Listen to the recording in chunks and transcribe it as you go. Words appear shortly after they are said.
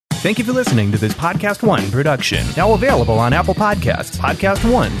Thank you for listening to this Podcast One production. Now available on Apple Podcasts,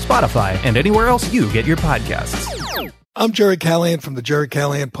 Podcast One, Spotify, and anywhere else you get your podcasts. I'm Jerry Callahan from the Jerry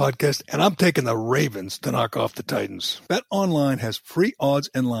Callahan Podcast, and I'm taking the Ravens to knock off the Titans. BetOnline has free odds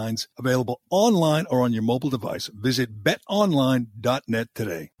and lines available online or on your mobile device. Visit betonline.net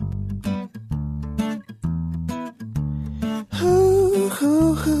today.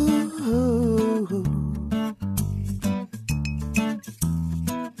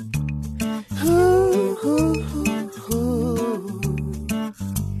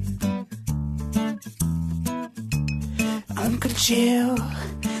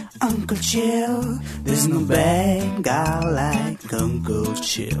 Uncle Chill, there's no bad guy like Uncle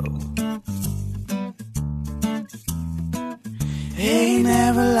Chill. He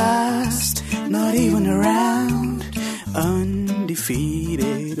never lost, not even a round,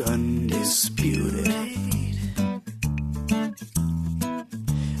 undefeated, undisputed.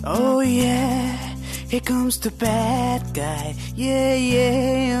 Oh yeah, here comes the bad guy,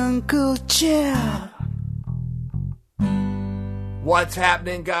 yeah, Uncle Chill. What's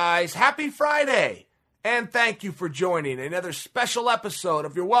happening, guys? Happy Friday! And thank you for joining another special episode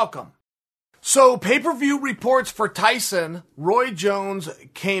of You're Welcome. So, pay-per-view reports for Tyson, Roy Jones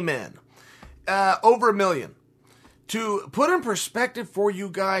came in. Over 1 million. To put in perspective for you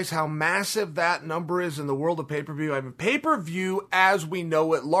guys how massive that number is in the world of pay-per-view, I mean, pay-per-view as we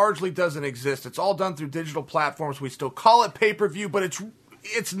know it largely doesn't exist. It's all done through digital platforms. We still call it pay-per-view, but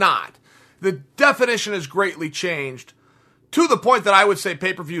it's not. The definition has greatly changed. To the point that I would say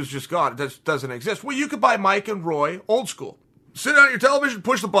pay-per-view is just gone. It doesn't exist. Well, you could buy Mike and Roy, old school. Sit down at your television,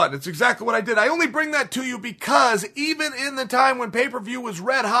 push the button. It's exactly what I did. I only bring that to you because even in the time when pay-per-view was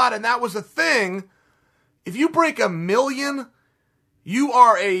red hot and that was a thing, if you break 1 million, you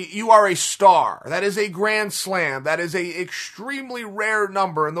are a star. That is a grand slam. That is a extremely rare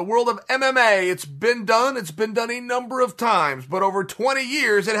number. In the world of MMA, it's been done. It's been done a number of times. But over 20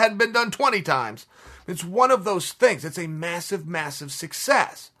 years, it hadn't been done 20 times. It's one of those things. It's a massive, massive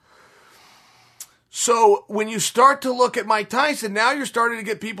success. So when you start to look at Mike Tyson, now you're starting to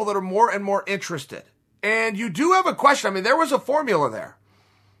get people that are more and more interested. And you do have a question. I mean, there was a formula there.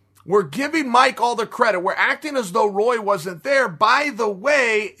 We're giving Mike all the credit. We're acting as though Roy wasn't there. By the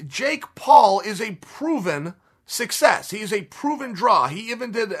way, Jake Paul is a proven success. He's a proven draw. He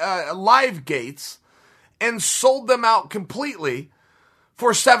even did live gates and sold them out completely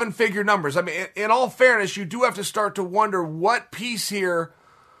for 7-figure numbers. I mean, in all fairness, you do have to start to wonder what piece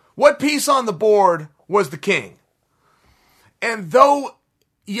on the board was the king. And though,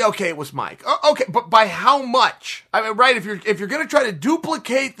 yeah, okay, it was Mike. Okay, but by how much? I mean, right, if you're going to try to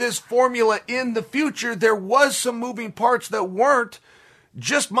duplicate this formula in the future, there was some moving parts that weren't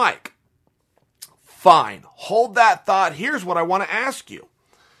just Mike. Fine, hold that thought. Here's what I want to ask you.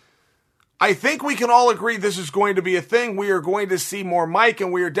 I think we can all agree this is going to be a thing. We are going to see more Mike,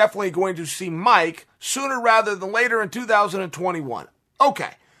 and we are definitely going to see Mike sooner rather than later in 2021. Okay,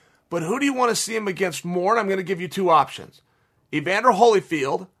 but who do you want to see him against more? And I'm going to give you two options. Evander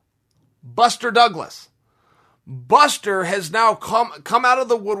Holyfield, Buster Douglas. Buster has now come out of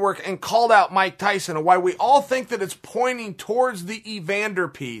the woodwork and called out Mike Tyson, and why we all think that it's pointing towards the Evander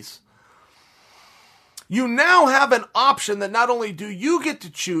piece. You now have an option that not only do you get to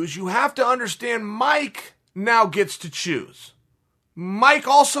choose, you have to understand Mike now gets to choose. Mike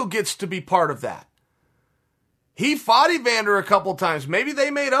also gets to be part of that. He fought Evander a couple times. Maybe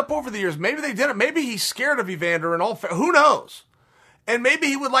they made up over the years. Maybe they didn't. Maybe he's scared of Evander and all. Who knows? And maybe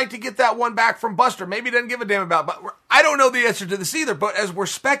he would like to get that one back from Buster. Maybe he doesn't give a damn about it. But I don't know the answer to this either. But as we're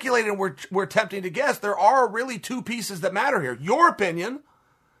speculating, we're attempting to guess, there are really two pieces that matter here. Your opinion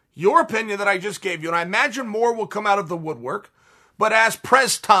that I just gave you, and I imagine more will come out of the woodwork, but as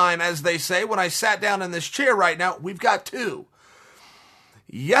press time, as they say, when I sat down in this chair right now, we've got two.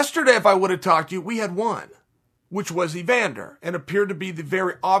 Yesterday, if I would have talked to you, we had one, which was Evander, and appeared to be the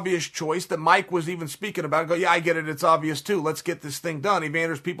very obvious choice that Mike was even speaking about. Go, yeah, I get it, it's obvious too, let's get this thing done.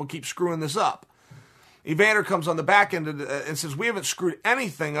 Evander's people keep screwing this up. Evander comes on the back end and says, we haven't screwed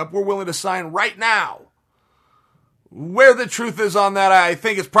anything up, we're willing to sign right now. Where the truth is on that, I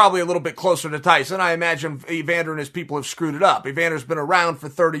think it's probably a little bit closer to Tyson. I imagine Evander and his people have screwed it up. Evander's been around for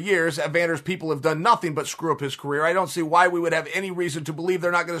 30 years. Evander's people have done nothing but screw up his career. I don't see why we would have any reason to believe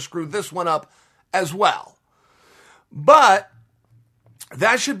they're not going to screw this one up as well. But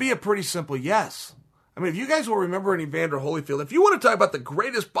that should be a pretty simple yes. I mean, if you guys will remember an Evander Holyfield, if you want to talk about the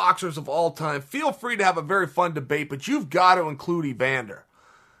greatest boxers of all time, feel free to have a very fun debate, but you've got to include Evander.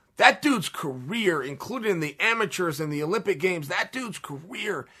 That dude's career, including the amateurs and the Olympic Games, that dude's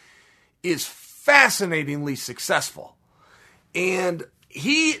career is fascinatingly successful. And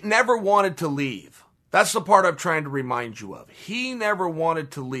He never wanted to leave. That's the part I'm trying to remind you of. He never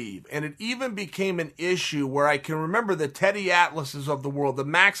wanted to leave. And it even became an issue where I can remember the Teddy Atlases of the world, the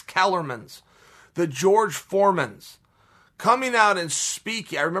Max Kellermans, the George Foremans, coming out and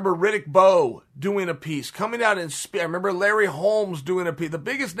speaking. I remember Riddick Bowe doing a piece, coming out and speaking. I remember Larry Holmes doing a piece, the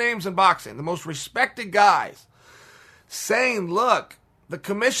biggest names in boxing, the most respected guys, saying, look, the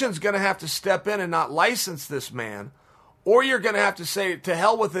commission's going to have to step in and not license this man, or you're going to have to say, to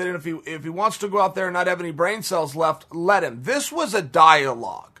hell with it, and if he wants to go out there and not have any brain cells left, let him. This was a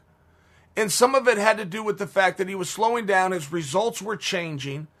dialogue. And some of it had to do with the fact that he was slowing down, his results were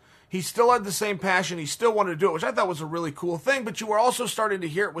changing, he still had the same passion, he still wanted to do it, which I thought was a really cool thing, but you were also starting to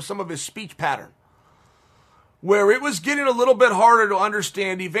hear it with some of his speech pattern, where it was getting a little bit harder to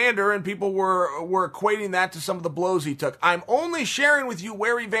understand Evander, and people were equating that to some of the blows he took. I'm only sharing with you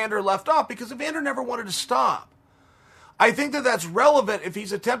where Evander left off, because Evander never wanted to stop. I think that that's relevant if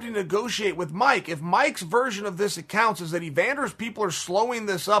he's attempting to negotiate with Mike. If Mike's version of this accounts is that Evander's people are slowing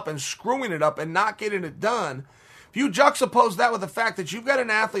this up and screwing it up and not getting it done, if you juxtapose that with the fact that you've got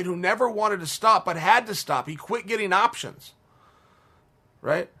an athlete who never wanted to stop but had to stop, he quit getting options,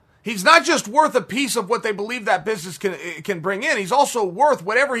 right? He's not just worth a piece of what they believe that business can bring in. He's also worth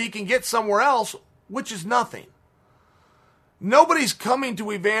whatever he can get somewhere else, which is nothing. Nobody's coming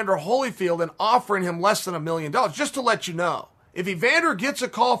to Evander Holyfield and offering him less than $1 million, just to let you know. If Evander gets a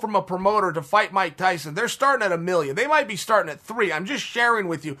call from a promoter to fight Mike Tyson, they're starting at $1 million. They might be starting at $3 million. I'm just sharing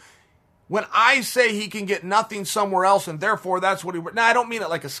with you. When I say he can get nothing somewhere else and therefore that's what he... Now, I don't mean it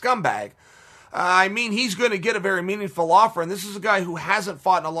like a scumbag. I mean he's going to get a very meaningful offer, and this is a guy who hasn't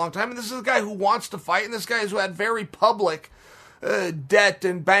fought in a long time, and this is a guy who wants to fight, and this guy who had very public debt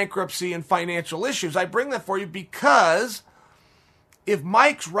and bankruptcy and financial issues. I bring that for you because if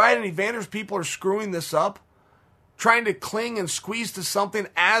Mike's right and Evander's people are screwing this up, trying to cling and squeeze to something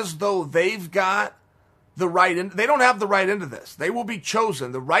as though they've got the right end. They don't have the right end of this. They will be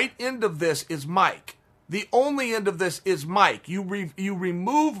chosen. The right end of this is Mike. The only end of this is Mike. You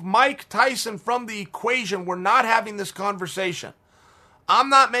remove Mike Tyson from the equation, we're not having this conversation. I'm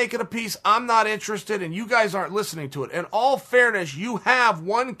not making a piece. I'm not interested, and you guys aren't listening to it. In all fairness, you have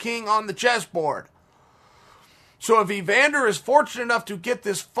one king on the chessboard. So if Evander is fortunate enough to get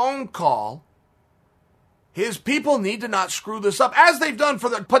this phone call, his people need to not screw this up, as they've done for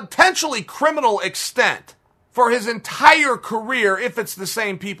the potentially criminal extent for his entire career if it's the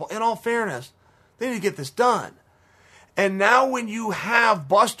same people. In all fairness, they need to get this done. And now when you have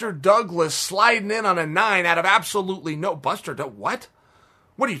Buster Douglas sliding in on a 9 out of absolutely no... Buster, what?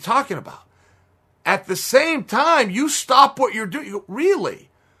 What are you talking about? At the same time, you stop what you're doing. You go, really?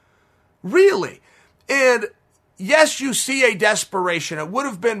 Really? And... yes, you see a desperation. It would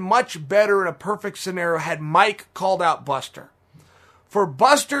have been much better in a perfect scenario had Mike called out Buster. For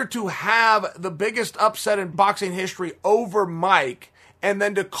Buster to have the biggest upset in boxing history over Mike and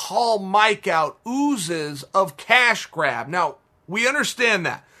then to call Mike out oozes of cash grab. Now, we understand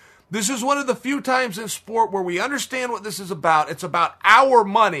that. This is one of the few times in sport where we understand what this is about. It's about our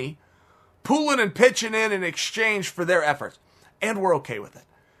money pooling and pitching in exchange for their efforts. And we're okay with it.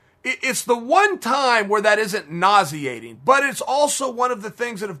 It's the one time where that isn't nauseating, but it's also one of the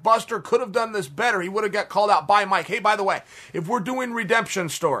things that if Buster could have done this better, he would have got called out by Mike. Hey, by the way, if we're doing redemption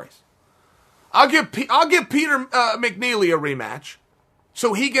stories, I'll give Peter McNeely a rematch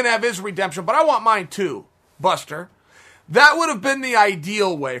so he can have his redemption, but I want mine too, Buster. That would have been the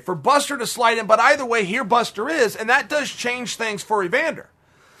ideal way for Buster to slide in, but either way, here Buster is, and that does change things for Evander.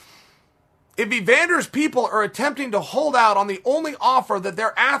 If Evander's people are attempting to hold out on the only offer that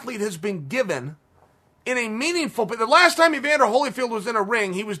their athlete has been given in a meaningful... But the last time Evander Holyfield was in a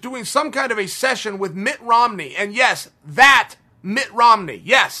ring, he was doing some kind of a session with Mitt Romney. And yes, that Mitt Romney,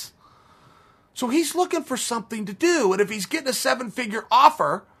 yes. So he's looking for something to do. And if he's getting a 7-figure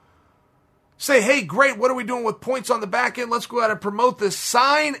offer, say, hey, great, what are we doing with points on the back end? Let's go out and promote this.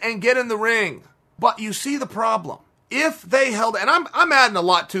 Sign and get in the ring. But you see the problem. If they held... And I'm adding a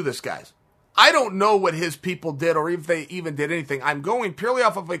lot to this, guys. I don't know what his people did or if they even did anything. I'm going purely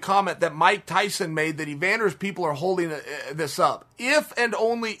off of a comment that Mike Tyson made that Evander's people are holding this up. If and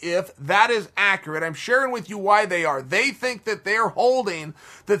only if that is accurate, I'm sharing with you why they are. They think that they're holding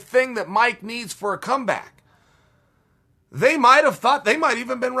the thing that Mike needs for a comeback. They might have thought, they might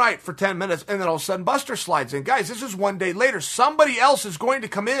even been right for 10 minutes, and then all of a sudden Buster slides in. Guys, this is one day later. Somebody else is going to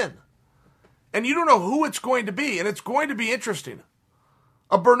come in. And you don't know who it's going to be, and it's going to be interesting.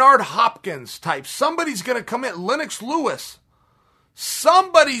 A Bernard Hopkins type. Somebody's going to come in. Lennox Lewis.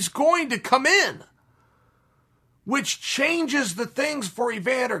 Somebody's going to come in. which changes the things for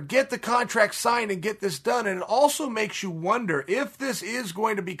Evander. Get the contract signed and get this done. And it also makes you wonder if this is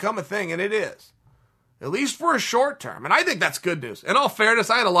going to become a thing, and it is. At least for a short term. And I think that's good news. In all fairness,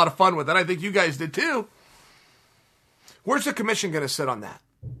 I had a lot of fun with it. I think you guys did too. Where's the commission going to sit on that?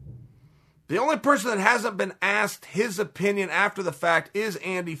 The only person that hasn't been asked his opinion after the fact is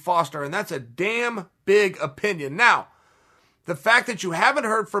Andy Foster, and that's a damn big opinion. Now, the fact that you haven't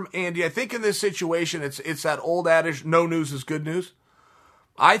heard from Andy, I think in this situation, it's that old adage, no news is good news.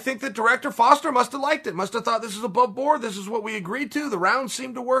 I think that Director Foster must have liked it, must have thought this is above board, this is what we agreed to, the rounds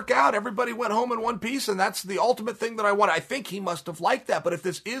seemed to work out, everybody went home in one piece, and that's the ultimate thing that I want. I think he must have liked that, but if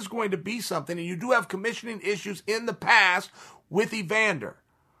this is going to be something, and you do have commissioning issues in the past with Evander,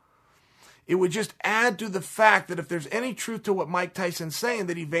 it would just add to the fact that if there's any truth to what Mike Tyson's saying,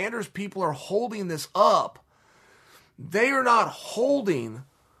 that Evander's people are holding this up, they are not holding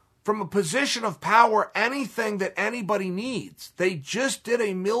from a position of power anything that anybody needs. They just did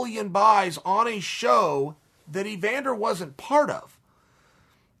 1 million buys on a show that Evander wasn't part of.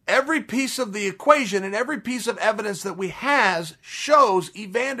 Every piece of the equation and every piece of evidence that we has shows,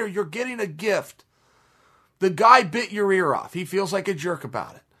 Evander, you're getting a gift. The guy bit your ear off. He feels like a jerk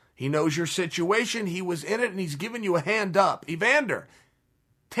about it. He knows your situation. He was in it, and he's giving you a hand up. Evander,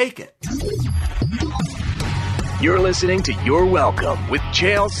 take it. You're listening to You're Welcome with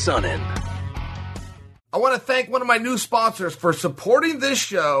Chael Sonnen. I want to thank one of my new sponsors for supporting this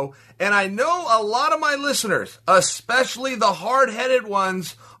show, and I know a lot of my listeners, especially the hard-headed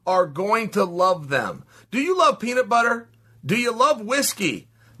ones, are going to love them. Do you love peanut butter? Do you love whiskey?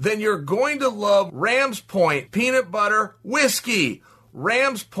 Then you're going to love Rams Point Peanut Butter Whiskey.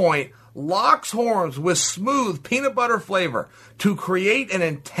 Rams Point locks horns with smooth peanut butter flavor to create an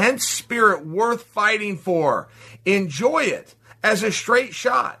intense spirit worth fighting for. Enjoy it as a straight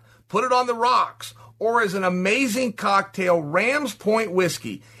shot, put it on the rocks, or as an amazing cocktail. Rams Point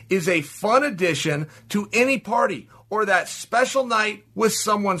Whiskey is a fun addition to any party or that special night with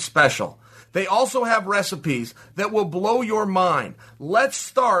someone special. They also have recipes that will blow your mind. Let's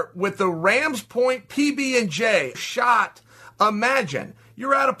start with the Rams Point PB&J shot. Imagine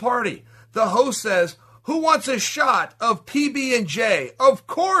you're at a party. The host says, "Who wants a shot of PB&J?" Of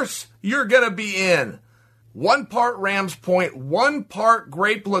course you're going to be in. 1 part Rams Point, 1 part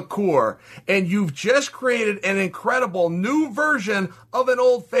grape liqueur, and you've just created an incredible new version of an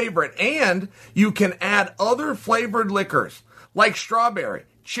old favorite. And you can add other flavored liquors like strawberry,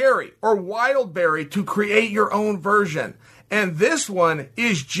 cherry, or wild berry to create your own version. And this one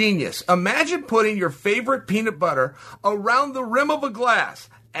is genius. Imagine putting your favorite peanut butter around the rim of a glass,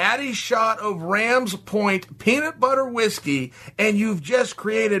 add a shot of Rams Point peanut butter whiskey, and you've just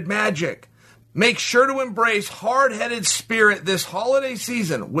created magic. Make sure to embrace hard-headed spirit this holiday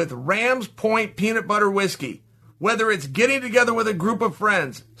season with Rams Point peanut butter whiskey. Whether it's getting together with a group of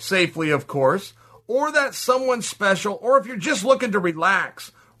friends, safely of course, or that someone special, or if you're just looking to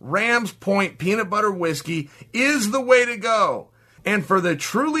relax, Rams Point peanut butter whiskey is the way to go. And for the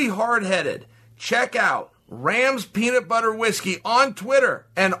truly hard-headed, check out Rams Peanut Butter Whiskey on Twitter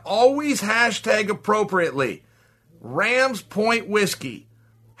and always hashtag appropriately. Rams Point Whiskey.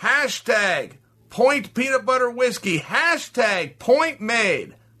 Hashtag Point Peanut Butter Whiskey. Hashtag Point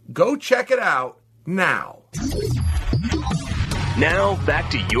Made. Go check it out now. Now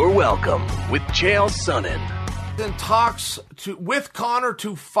back to You're Welcome with Chael Sonnen. In talks with Conor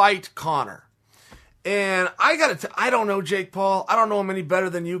to fight Conor. And I don't know Jake Paul. I don't know him any better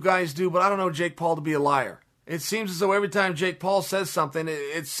than you guys do, but I don't know Jake Paul to be a liar. It seems as though every time Jake Paul says something,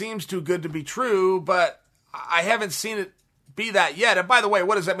 it seems too good to be true, but I haven't seen it be that yet. And by the way,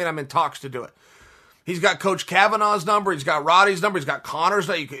 what does that mean? I'm in talks to do it. He's got Coach Kavanaugh's number. He's got Roddy's number. He's got Conor's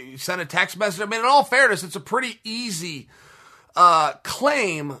number. You send a text message. I mean, in all fairness, it's a pretty easy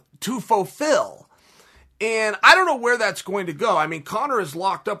claim to fulfill. And I don't know where that's going to go. I mean, Conor is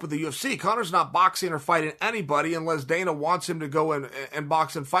locked up with the UFC. Conor's not boxing or fighting anybody unless Dana wants him to go and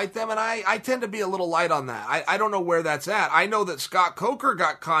box and fight them. And I tend to be a little light on that. I don't know where that's at. I know that Scott Coker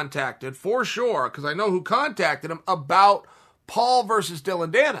got contacted for sure, because I know who contacted him, about Paul versus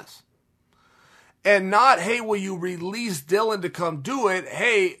Dylan Dennis. And not, hey, will you release Dylan to come do it?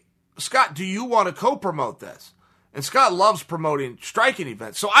 Hey, Scott, do you want to co-promote this? And Scott loves promoting striking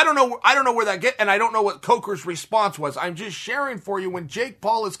events. So I don't know where that gets, and I don't know what Coker's response was. I'm just sharing for you when Jake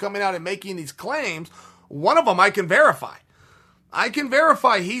Paul is coming out and making these claims, one of them I can verify. I can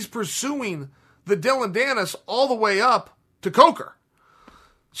verify he's pursuing the Dylan Dennis all the way up to Coker.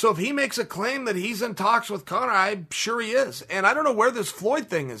 So if he makes a claim that he's in talks with Conor, I'm sure he is. And I don't know where this Floyd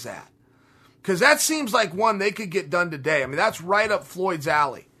thing is at. Because that seems like one they could get done today. I mean, that's right up Floyd's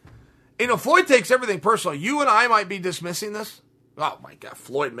alley. Floyd takes everything personal. You and I might be dismissing this. Oh, my God,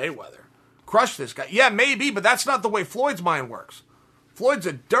 Floyd Mayweather. Crush this guy. Yeah, maybe, but that's not the way Floyd's mind works. Floyd's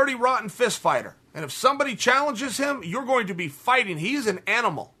a dirty, rotten fist fighter. And if somebody challenges him, you're going to be fighting. He's an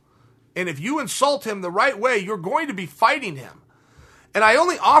animal. And if you insult him the right way, you're going to be fighting him. And I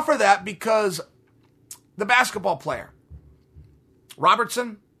only offer that because the basketball player,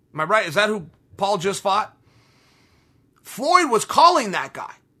 Robertson, am I right? Is that who Paul just fought? Floyd was calling that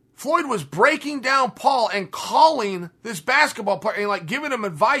guy. Floyd was breaking down Paul and calling this basketball player and like giving him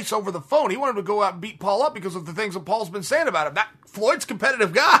advice over the phone. He wanted to go out and beat Paul up because of the things that Paul's been saying about him. Floyd's a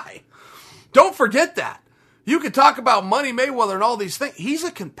competitive guy. Don't forget that. You could talk about Money Mayweather and all these things. He's a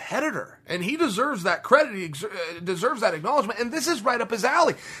competitor, and he deserves that credit. He deserves that acknowledgement, and this is right up his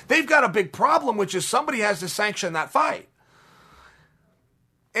alley. They've got a big problem, which is somebody has to sanction that fight.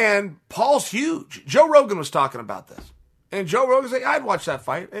 And Paul's huge. Joe Rogan was talking about this. And Joe Rogan said, I'd watch that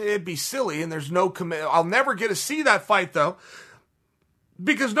fight. It'd be silly, and there's no I'll never get to see that fight, though,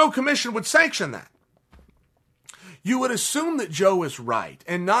 because no commission would sanction that. You would assume that Joe is right,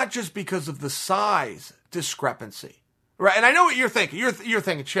 and not just because of the size discrepancy. Right? And I know what you're thinking. You're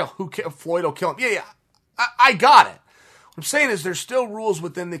thinking, chill, Floyd will kill him. Yeah, I got it. What I'm saying is there's still rules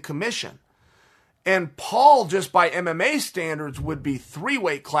within the commission. And Paul, just by MMA standards, would be 3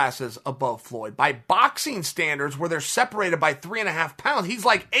 weight classes above Floyd. By boxing standards, where they're separated by 3.5 pounds, he's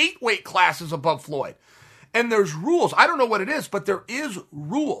like 8 weight classes above Floyd. And there's rules. I don't know what it is, but there is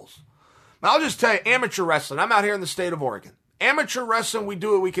rules. Now, I'll just tell you, amateur wrestling. I'm out here in the state of Oregon. Amateur wrestling,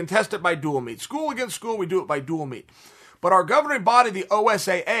 we contest it by dual meet. School against school, we do it by dual meet. But our governing body, the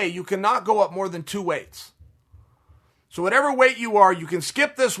OSAA, you cannot go up more than 2 weights. So whatever weight you are, you can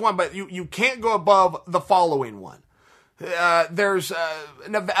skip this one, but you can't go above the following one. There's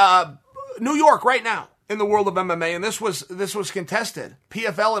New York right now in the world of MMA, and this was contested.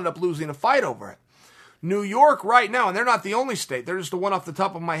 PFL ended up losing a fight over it. New York right now, and they're not the only state, they're just the one off the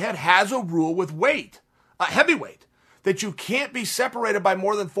top of my head, has a rule with weight, heavyweight, that you can't be separated by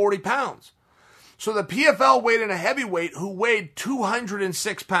more than 40 pounds. So the PFL weighed in a heavyweight who weighed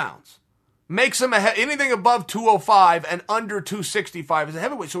 206 pounds. Makes him anything above 205 and under 265 is a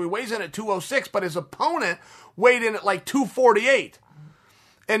heavyweight. So he weighs in at 206, but his opponent weighed in at like 248.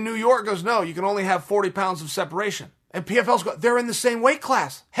 And New York goes, no, you can only have 40 pounds of separation. And PFL's go, they're in the same weight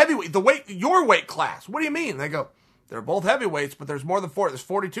class. Heavyweight, your weight class. What do you mean? They go, they're both heavyweights, but there's more than 40. There's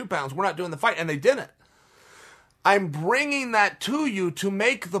 42 pounds. We're not doing the fight. And they didn't. I'm bringing that to you to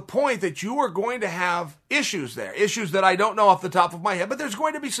make the point that you are going to have issues there. Issues that I don't know off the top of my head, but there's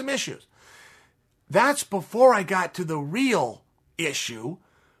going to be some issues. That's before I got to the real issue,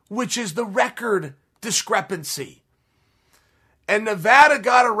 which is the record discrepancy. And Nevada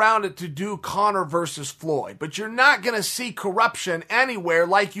got around it to do Conor versus Floyd, but you're not going to see corruption anywhere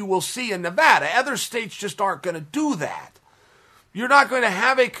like you will see in Nevada. Other states just aren't going to do that. You're not going to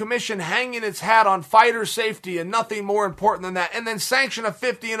have a commission hanging its hat on fighter safety and nothing more important than that, and then sanction a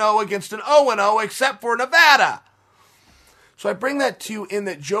 50-0 against an 0-0 except for Nevada. So I bring that to you in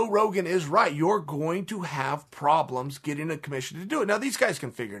that Joe Rogan is right. You're going to have problems getting a commission to do it. Now, these guys can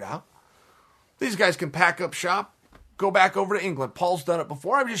figure it out. These guys can pack up shop, go back over to England. Paul's done it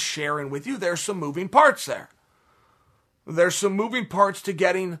before. I'm just sharing with you. There's some moving parts there. There's some moving parts to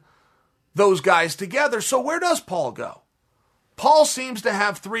getting those guys together. So where does Paul go? Paul seems to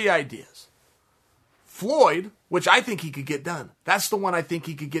have 3 ideas. Floyd, which I think he could get done. That's the one I think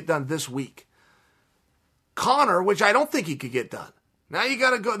he could get done this week. Conor, which I don't think he could get done. Now you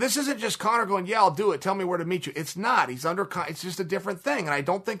got to go. This isn't just Conor going, yeah, I'll do it. Tell me where to meet you. It's not. It's just a different thing. And I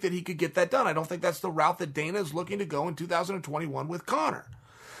don't think that he could get that done. I don't think that's the route that Dana is looking to go in 2021 with Conor.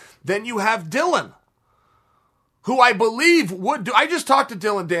 Then you have Dylan, who I believe would do. I just talked to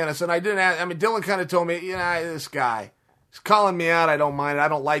Dylan Dennis, and Dylan kind of told me, this guy, he's calling me out. I don't mind it. I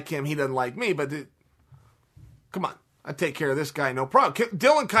don't like him. He doesn't like me. But come on. I take care of this guy, no problem.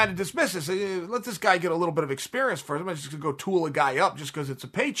 Dylan kind of dismisses. Let this guy get a little bit of experience first. I'm not just going to go tool a guy up just because it's a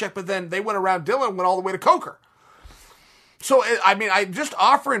paycheck. But then they went around Dylan, went all the way to Coker. So, I'm just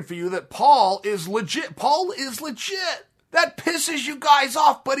offering for you that Paul is legit. Paul is legit. That pisses you guys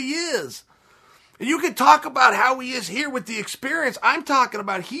off, but he is. And you can talk about how he is here with the experience. I'm talking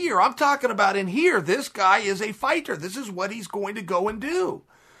about here. I'm talking about in here. This guy is a fighter. This is what he's going to go and do.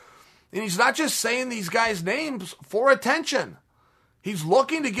 And he's not just saying these guys' names for attention. He's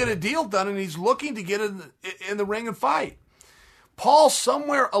looking to get a deal done, and he's looking to get in the ring and fight. Paul,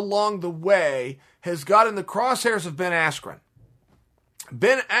 somewhere along the way, has got in the crosshairs of Ben Askren.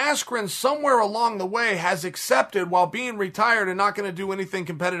 Ben Askren, somewhere along the way, has accepted while being retired and not going to do anything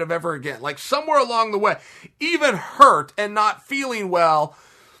competitive ever again. Like somewhere along the way, even hurt and not feeling well,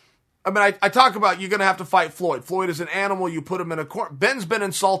 I mean, I talk about you're going to have to fight Floyd. Floyd is an animal. You put him in a corner. Ben's been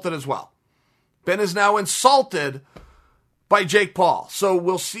insulted as well. Ben is now insulted by Jake Paul. So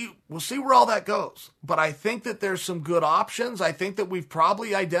we'll see where all that goes. But I think that there's some good options. I think that we've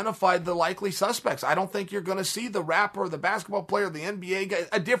probably identified the likely suspects. I don't think you're going to see the rapper, the basketball player, the NBA guy,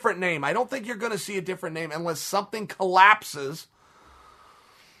 a different name. I don't think you're going to see a different name unless something collapses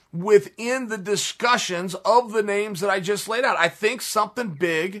within the discussions of the names that I just laid out. I think something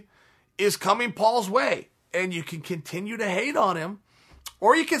big is coming Paul's way. And you can continue to hate on him,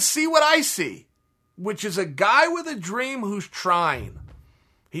 or you can see what I see, which is a guy with a dream who's trying.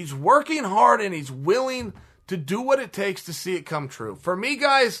 He's working hard and he's willing to do what it takes to see it come true. For me,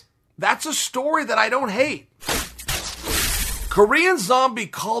 guys, that's a story that I don't hate. Korean Zombie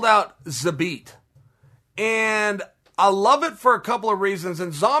called out Zabit. And I love it for a couple of reasons.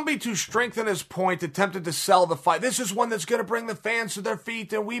 And Zombie, to strengthen his point, attempted to sell the fight. This is one that's going to bring the fans to their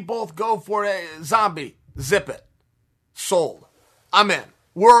feet, and we both go for it. Zombie, zip it. Sold. I'm in.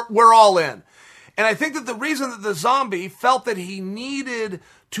 We're all in. And I think that the reason that the Zombie felt that he needed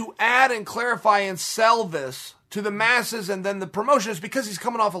to add and clarify and sell this to the masses and then the promotion is because he's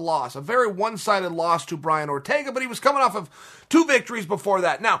coming off a loss, a very one-sided loss to Brian Ortega, but he was coming off of 2 victories before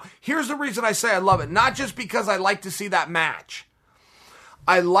that. Now, here's the reason I say I love it. Not just because I like to see that match.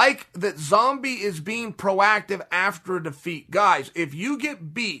 I like that Zombie is being proactive after a defeat. Guys, if you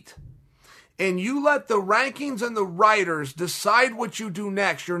get beat and you let the rankings and the writers decide what you do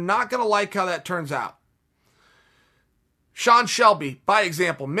next, you're not going to like how that turns out. Sean Shelby, by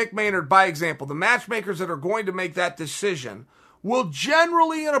example, Mick Maynard, by example, the matchmakers that are going to make that decision will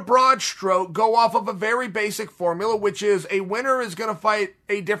generally, in a broad stroke, go off of a very basic formula, which is a winner is going to fight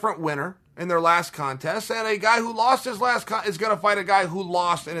a different winner in their last contest, and a guy who lost his last is going to fight a guy who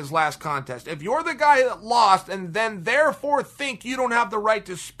lost in his last contest. If you're the guy that lost and then therefore think you don't have the right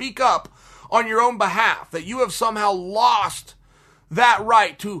to speak up on your own behalf, that you have somehow lost that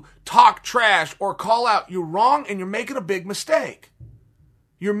right to talk trash or call out, you're wrong and you're making a big mistake.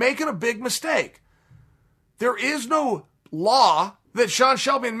 You're making a big mistake. There is no law that Sean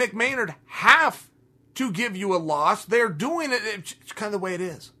Shelby and Mick Maynard have to give you a loss. They're doing it. It's kind of the way it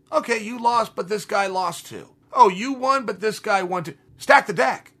is. Okay, you lost, but this guy lost too. Oh, you won, but this guy won too. Stack the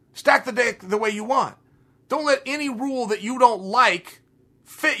deck. Stack the deck the way you want. Don't let any rule that you don't like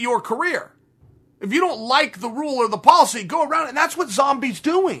fit your career. If you don't like the rule or the policy, go around it. And that's what Zombie's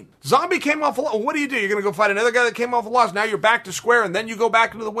doing. Zombie came off a loss. What do? You're going to go fight another guy that came off a loss. Now you're back to square, and then you go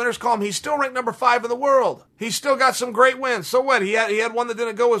back into the winner's column. He's still ranked number 5 in the world. He's still got some great wins. So what? He had one that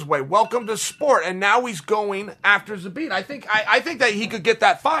didn't go his way. Welcome to sport. And now he's going after Zabit. I think that he could get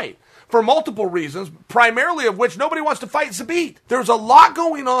that fight for multiple reasons, primarily of which nobody wants to fight Zabit. There's a lot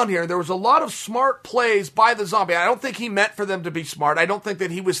going on here. There was a lot of smart plays by the Zombie. I don't think he meant for them to be smart. I don't think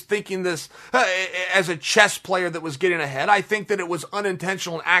that he was thinking this as a chess player that was getting ahead. I think that it was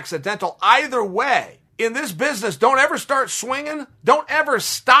unintentional and accidental. Either way, in this business, don't ever start swinging, don't ever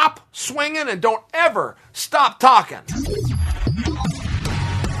stop swinging, and don't ever stop talking.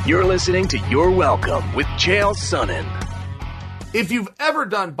 You're listening to You're Welcome with Chael Sonnen. If you've ever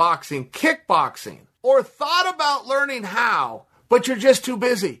done boxing, kickboxing, or thought about learning how, but you're just too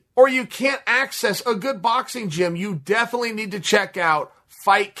busy, or you can't access a good boxing gym, you definitely need to check out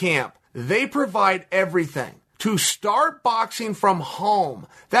Fight Camp. They provide everything to start boxing from home.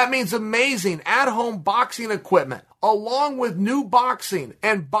 That means amazing at-home boxing equipment, along with new boxing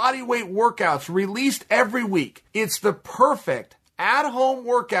and bodyweight workouts released every week. It's the perfect at-home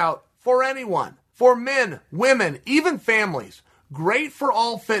workout for anyone, for men, women, even families. Great for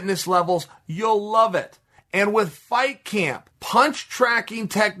all fitness levels. You'll love it. And with Fight Camp, punch tracking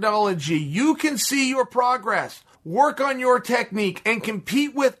technology, you can see your progress, work on your technique, and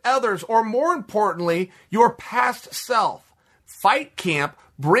compete with others, or more importantly, your past self. Fight Camp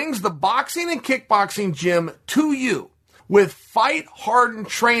brings the boxing and kickboxing gym to you with fight-hardened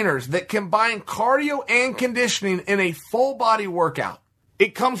trainers that combine cardio and conditioning in a full-body workout.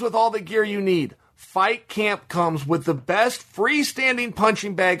 It comes with all the gear you need. Fight Camp comes with the best freestanding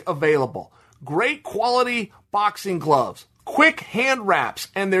punching bag available, great quality boxing gloves, quick hand wraps,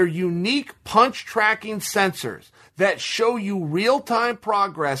 and their unique punch tracking sensors that show you real-time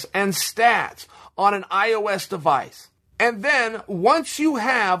progress and stats on an iOS device. And then, once you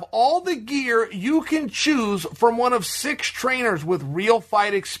have all the gear, you can choose from one of 6 trainers with real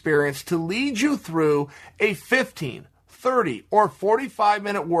fight experience to lead you through a 15, 30, or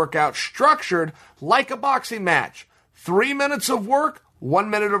 45-minute workout structured like a boxing match. 3 minutes of work, 1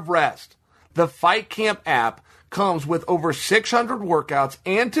 minute of rest. The Fight Camp app comes with over 600 workouts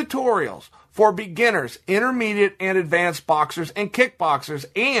and tutorials for beginners, intermediate, and advanced boxers and kickboxers,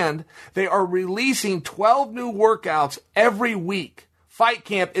 and they are releasing 12 new workouts every week. Fight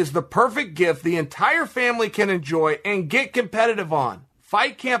Camp is the perfect gift the entire family can enjoy and get competitive on.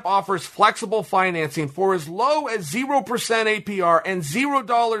 Fight Camp offers flexible financing for as low as 0% APR and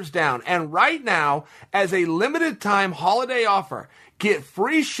 $0 down. And right now, as a limited time holiday offer, get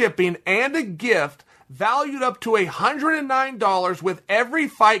free shipping and a gift valued up to $109 with every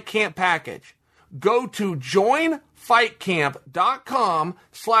Fight Camp package. Go to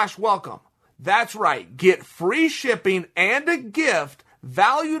joinfightcamp.com/welcome. That's right. Get free shipping and a gift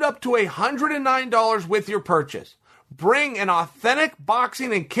valued up to $109 with your purchase. Bring an authentic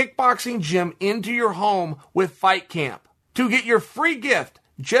boxing and kickboxing gym into your home with Fight Camp. To get your free gift,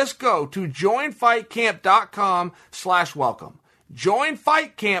 just go to joinfightcamp.com/welcome.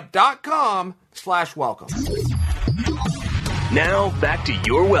 joinfightcamp.com/welcome. Now back to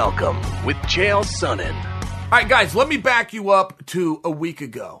Your Welcome with Chael Sonnen. All right, guys, let me back you up to a week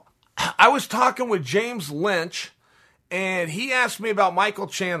ago. I was talking with James Lynch, and he asked me about Michael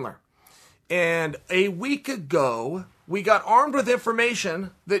Chandler. And a week ago, we got armed with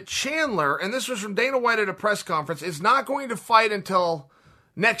information that Chandler, and this was from Dana White at a press conference, is not going to fight until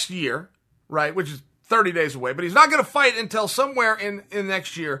next year, right, which is 30 days away. But he's not going to fight until somewhere in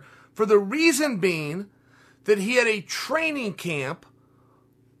next year, for the reason being that he had a training camp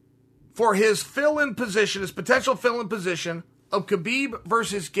for his fill-in position, his potential fill-in position of Khabib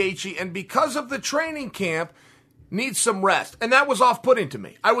versus Gaethje, and because of the training camp, needs some rest. And that was off-putting to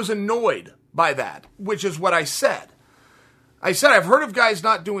me. I was annoyed by that, which is what I said. I said, I've heard of guys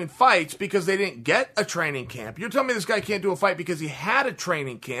not doing fights because they didn't get a training camp. You're telling me this guy can't do a fight because he had a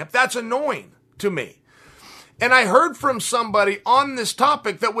training camp? That's annoying to me. And I heard from somebody on this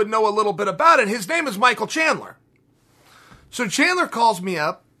topic that would know a little bit about it. His name is Michael Chandler. So Chandler calls me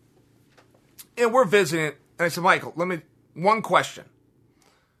up, and we're visiting, and I said, Michael, one question.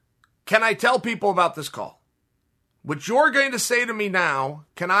 Can I tell people about this call? What you're going to say to me now,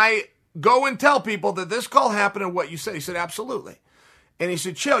 can I go and tell people that this call happened and what you said? He said, absolutely. And he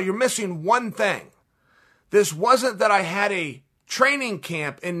said, Chael, you're missing one thing. This wasn't that I had a training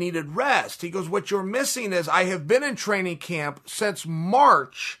camp and needed rest. He goes, what you're missing is I have been in training camp since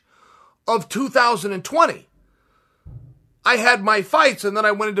March of 2020. I had my fights, and then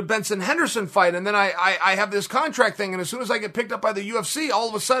I went into Benson Henderson fight, and then I have this contract thing, and as soon as I get picked up by the UFC, all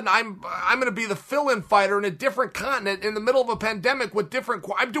of a sudden I'm going to be the fill-in fighter in a different continent in the middle of a pandemic with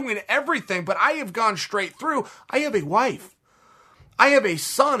I'm doing everything, but I have gone straight through. I have a wife. I have a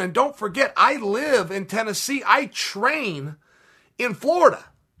son, and don't forget, I live in Tennessee. I train in Florida.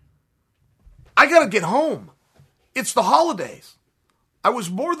 I got to get home. It's the holidays. I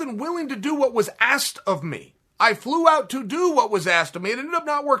was more than willing to do what was asked of me. I flew out to do what was asked of me. It ended up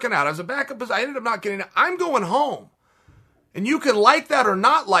not working out. As a backup, I ended up not getting it. I'm going home. And you can like that or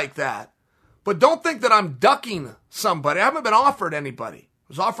not like that, but don't think that I'm ducking somebody. I haven't been offered anybody. I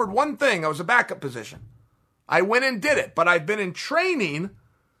was offered one thing. I was a backup position. I went and did it, but I've been in training.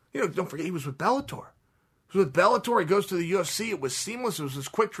 Don't forget, he was with Bellator. He was with Bellator. He goes to the UFC. It was seamless. It was this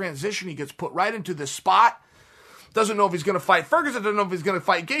quick transition. He gets put right into this spot. Doesn't know if he's going to fight Ferguson. Doesn't know if he's going to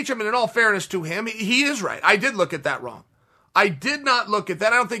fight Gaethje. I mean, in all fairness to him, he is right. I did look at that wrong. I did not look at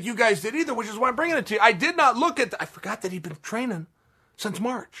that. I don't think you guys did either, which is why I'm bringing it to you. I did not look at that. I forgot that he'd been training since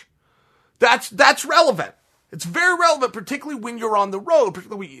March. That's relevant. It's very relevant, particularly when you're on the road.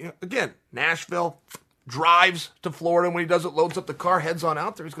 Particularly, again, Nashville, drives to Florida, and when he does it, loads up the car, heads on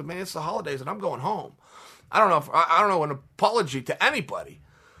out there. He's going, man, it's the holidays, and I'm going home. I don't know an apology to anybody.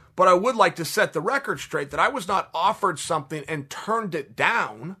 But I would like to set the record straight that I was not offered something and turned it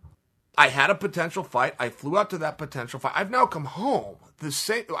down. I had a potential fight. I flew out to that potential fight. I've now come home.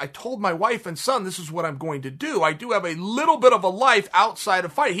 I told my wife and son, this is what I'm going to do. I do have a little bit of a life outside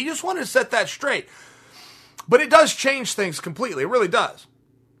of fighting. He just wanted to set that straight. But it does change things completely. It really does.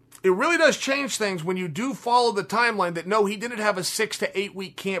 It really does change things when you do follow the timeline that, no, he didn't have a 6 to 8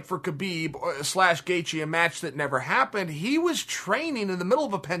 week camp for Khabib / Gaethje, a match that never happened. He was training in the middle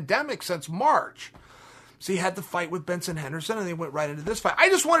of a pandemic since March. So he had the fight with Benson Henderson, and they went right into this fight. I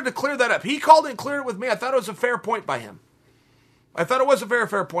just wanted to clear that up. He called and cleared it with me. I thought it was a fair point by him. I thought it was a very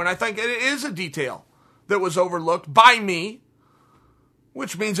fair point. I think it is a detail that was overlooked by me,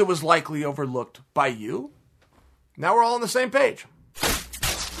 which means it was likely overlooked by you. Now we're all on the same page.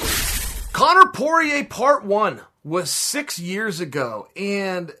 Conor Poirier Part 1 was 6 years ago,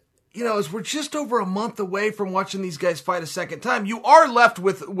 and, as we're just over a month away from watching these guys fight a second time, you are left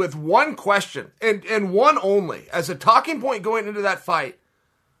with one question, and one only, as a talking point going into that fight.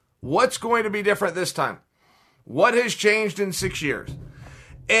 What's going to be different this time? What has changed in 6 years?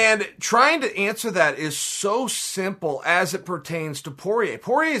 And trying to answer that is so simple as it pertains to Poirier.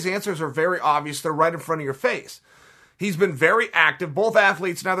 Poirier's answers are very obvious. They're right in front of your face. He's been very active. Both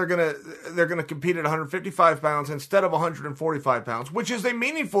athletes now they're gonna compete at 155 pounds instead of 145 pounds, which is a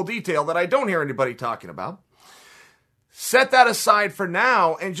meaningful detail that I don't hear anybody talking about. Set that aside for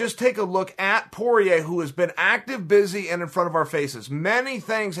now and just take a look at Poirier, who has been active, busy, and in front of our faces. Many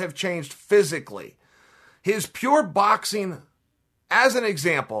things have changed physically. His pure boxing, as an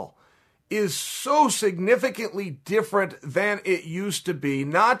example, is so significantly different than it used to be,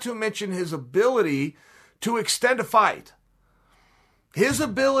 not to mention his ability to extend a fight. His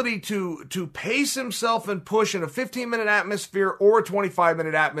ability to pace himself and push in a 15-minute atmosphere or a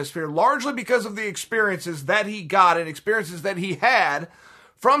 25-minute atmosphere, largely because of the experiences that he got and experiences that he had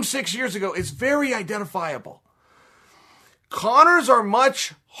from 6 years ago, is very identifiable. Conor's are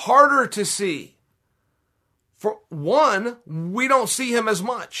much harder to see. For one, we don't see him as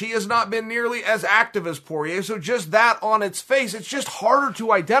much. He has not been nearly as active as Poirier, so just that on its face, it's just harder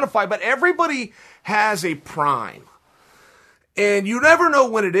to identify. But everybody has a prime. And you never know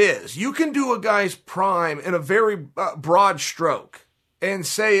when it is. You can do a guy's prime in a very broad stroke and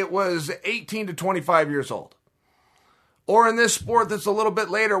say it was 18 to 25 years old. Or in this sport that's a little bit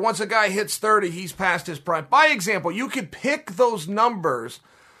later, once a guy hits 30, he's past his prime. By example, you could pick those numbers.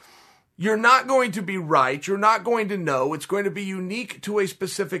 You're not going to be right. You're not going to know. It's going to be unique to a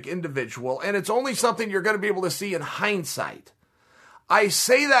specific individual, and it's only something you're going to be able to see in hindsight. I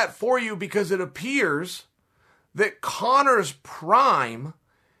say that for you because it appears that Conor's prime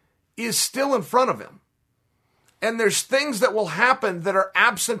is still in front of him. And there's things that will happen that are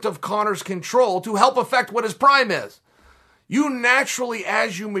absent of Conor's control to help affect what his prime is. You naturally,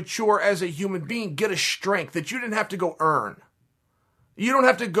 as you mature as a human being, get a strength that you didn't have to go earn. You don't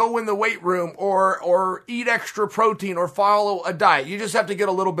have to go in the weight room or eat extra protein or follow a diet. You just have to get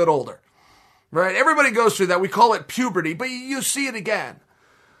a little bit older, right? Everybody goes through that. We call it puberty, but you see it again.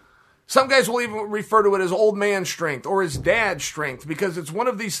 Some guys will even refer to it as old man strength or as dad strength because it's one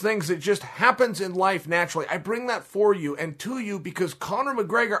of these things that just happens in life naturally. I bring that for you and to you because Conor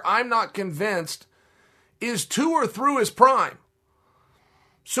McGregor, I'm not convinced, is to or through his prime.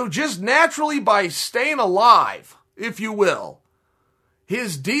 So just naturally by staying alive, if you will,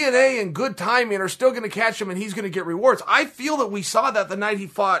 his DNA and good timing are still going to catch him and he's going to get rewards. I feel that we saw that the night he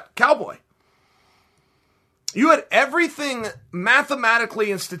fought Cowboy. You had everything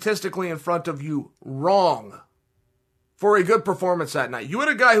mathematically and statistically in front of you wrong for a good performance that night. You had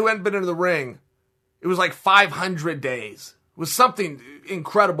a guy who hadn't been into the ring. It was like 500 days. It was something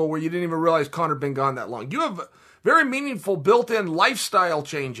incredible where you didn't even realize Conor had been gone that long. You have very meaningful built-in lifestyle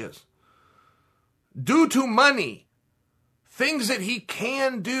changes due to money. Things that he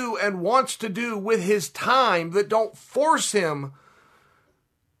can do and wants to do with his time that don't force him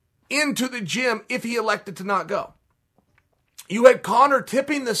into the gym if he elected to not go. You had Conor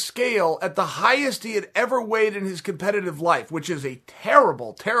tipping the scale at the highest he had ever weighed in his competitive life, which is a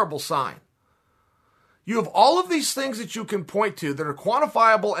terrible, terrible sign. You have all of these things that you can point to that are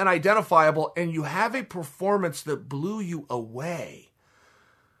quantifiable and identifiable, and you have a performance that blew you away.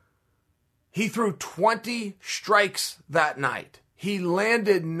 He threw 20 strikes that night. He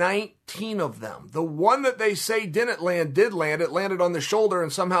landed 19 of them. The one that they say didn't land, did land. It landed on the shoulder,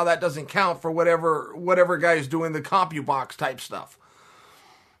 and somehow that doesn't count for whatever guy's doing the CompuBox type stuff.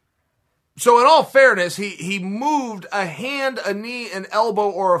 So in all fairness, he moved a hand, a knee, an elbow,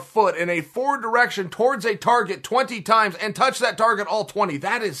 or a foot in a forward direction towards a target 20 times and touched that target all 20.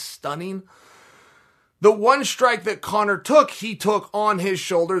 That is stunning. The one strike that Conor took, he took on his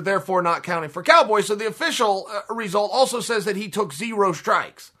shoulder, therefore not counting for Cowboy. So the official result also says that he took 0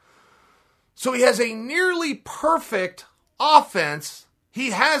 strikes. So he has a nearly perfect offense. He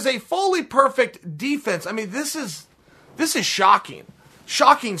has a fully perfect defense. I mean, this is shocking.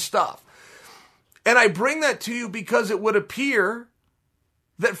 Shocking stuff. And I bring that to you because it would appear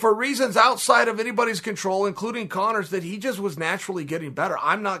that for reasons outside of anybody's control, including Conor's, that he just was naturally getting better.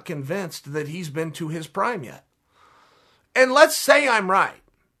 I'm not convinced that he's been to his prime yet. And let's say I'm right.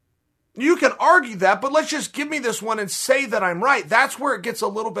 You can argue that, but let's just give me this one and say that I'm right. That's where it gets a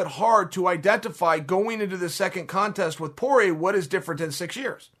little bit hard to identify going into the second contest with Poirier what is different in 6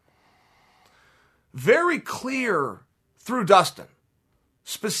 years. Very clear through Dustin,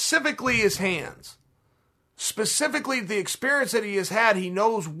 specifically his hands. Specifically, the experience that he has had, he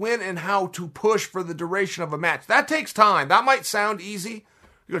knows when and how to push for the duration of a match. That takes time. That might sound easy.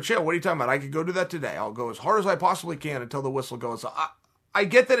 You go, Chael, what are you talking about? I could go do that today. I'll go as hard as I possibly can until the whistle goes. I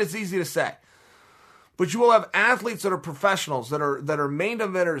get that it's easy to say. But you will have athletes that are professionals, that are main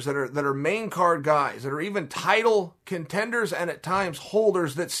eventers, that are main card guys, that are even title contenders and at times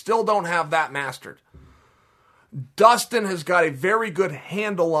holders that still don't have that mastered. Dustin has got a very good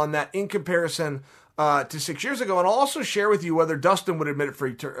handle on that in comparison to 6 years ago. And I'll also share with you whether Dustin would admit it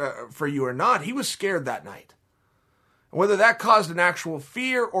for you or not. He was scared that night. Whether that caused an actual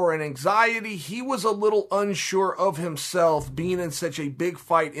fear or an anxiety, he was a little unsure of himself being in such a big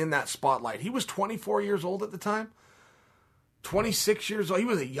fight in that spotlight. He was 24 years old at the time, 26 years old. He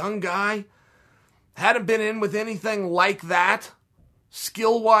was a young guy, hadn't been in with anything like that,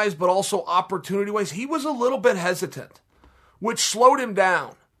 skill-wise, but also opportunity-wise. He was a little bit hesitant, which slowed him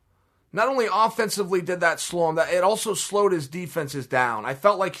down. Not only offensively did that slow him, it also slowed his defenses down. I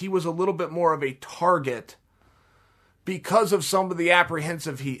felt like he was a little bit more of a target because of some of the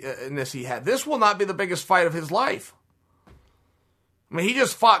apprehensiveness he had. This will not be the biggest fight of his life. I mean, he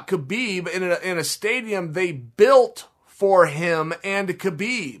just fought Khabib in a stadium they built for him and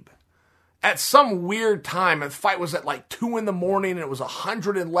Khabib at some weird time. The fight was at like 2 a.m. and it was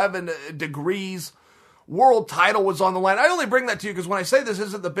 111 degrees. World title was on the line. I only bring that to you because when I say this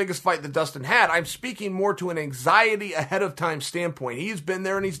isn't the biggest fight that Dustin had, I'm speaking more to an anxiety ahead of time standpoint. He's been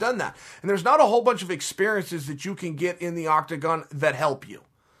there and he's done that. And there's not a whole bunch of experiences that you can get in the octagon that help you.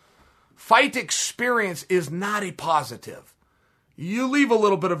 Fight experience is not a positive. You leave a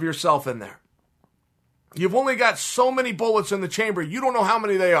little bit of yourself in there. You've only got so many bullets in the chamber. You don't know how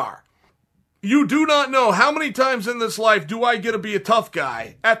many they are. You do not know how many times in this life do I get to be a tough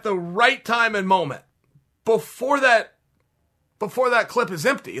guy at the right time and moment. Before that clip is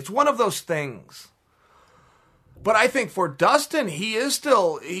empty. It's one of those things. But I think for Dustin, he's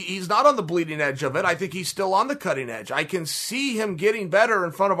not on the bleeding edge of it. I think he's still on the cutting edge. I can see him getting better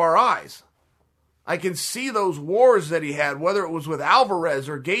in front of our eyes. I can see those wars that he had, whether it was with Alvarez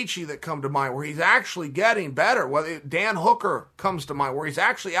or Gaethje that come to mind, where he's actually getting better. Whether Dan Hooker comes to mind, where he's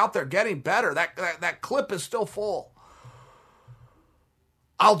actually out there getting better. That clip is still full.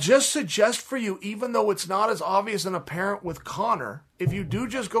 I'll just suggest for you, even though it's not as obvious and apparent with Conor, if you do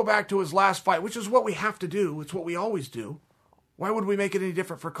just go back to his last fight, which is what we have to do, it's what we always do. Why would we make it any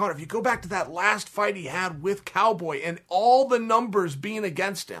different for Conor? If you go back to that last fight he had with Cowboy and all the numbers being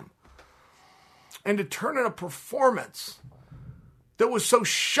against him, and to turn in a performance that was so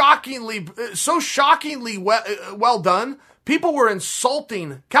shockingly well done, people were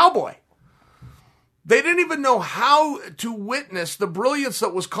insulting Cowboy. They didn't even know how to witness the brilliance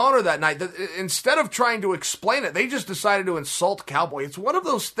that was Conor that night. That instead of trying to explain it, they just decided to insult Cowboy. It's one of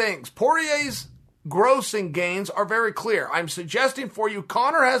those things. Poirier's grossing gains are very clear. I'm suggesting for you,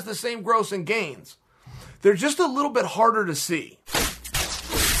 Conor has the same grossing gains. They're just a little bit harder to see.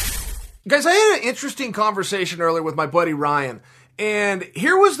 Guys, I had an interesting conversation earlier with my buddy Ryan. And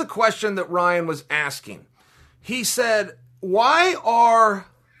here was the question that Ryan was asking. He said, why are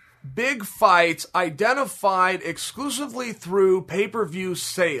big fights identified exclusively through pay-per-view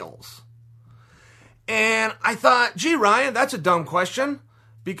sales? And I thought, gee, Ryan, that's a dumb question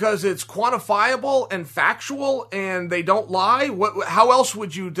because it's quantifiable and factual and they don't lie. How else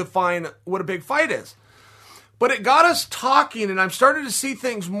would you define what a big fight is? But it got us talking, and I'm starting to see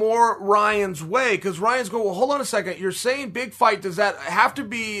things more Ryan's way, because Ryan's going, well, hold on a second. You're saying big fight, does that have to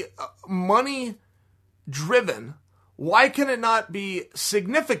be money-driven? Why can it not be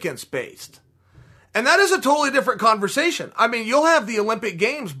significance-based? And that is a totally different conversation. I mean, you'll have the Olympic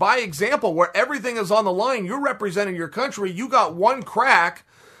Games, by example, where everything is on the line. You're representing your country. You got one crack.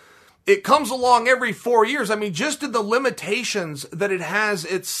 It comes along every 4 years. I mean, just the limitations that it has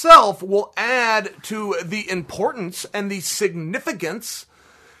itself will add to the importance and the significance,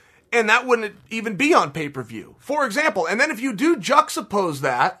 and that wouldn't even be on pay-per-view, for example. And then if you do juxtapose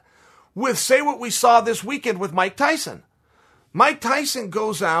that with, say, what we saw this weekend with Mike Tyson. Mike Tyson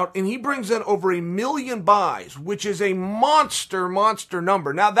goes out and he brings in over 1 million buys, which is a monster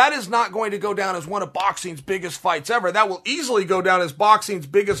number. Now, that is not going to go down as one of boxing's biggest fights ever. That will easily go down as boxing's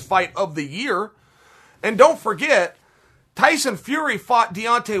biggest fight of the year. And don't forget, Tyson Fury fought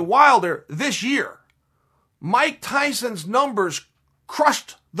Deontay Wilder this year. Mike Tyson's numbers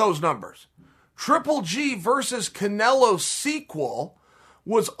crushed those numbers. Triple G versus Canelo sequel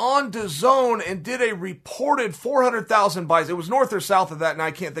was on DAZN and did a reported 400,000 buys. It was north or south of that, and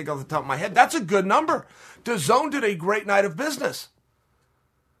I can't think off the top of my head. That's a good number. DAZN did a great night of business.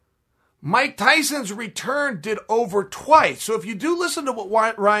 Mike Tyson's return did over twice. So if you do listen to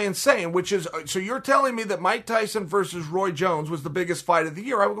what Ryan's saying, which is, so you're telling me that Mike Tyson versus Roy Jones was the biggest fight of the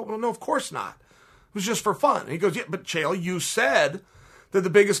year. I would go, well, no, of course not. It was just for fun. And he goes, yeah, but Chael, you said that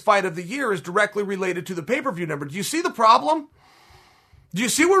the biggest fight of the year is directly related to the pay-per-view number. Do you see the problem? Do you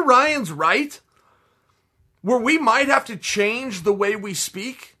see where Ryan's right? where we might have to change the way we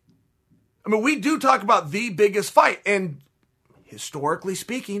speak. I mean, we do talk about the biggest fight, and historically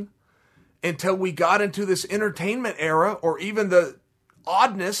speaking, until we got into this entertainment era, or even the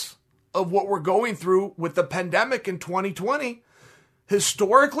oddness of what we're going through with the pandemic in 2020,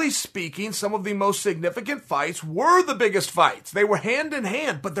 historically speaking, some of the most significant fights were the biggest fights. They were hand in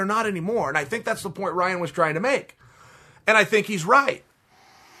hand, but they're not anymore. And I think that's the point Ryan was trying to make. And I think he's right.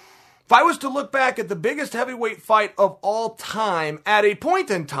 If I was to look back at the biggest heavyweight fight of all time, at a point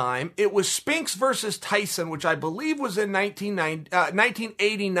in time, it was Spinks versus Tyson, which I believe was in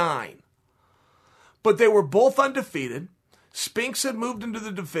 1989. But they were both undefeated. Spinks had moved into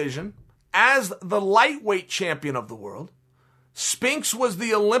the division as the lightweight champion of the world. Spinks was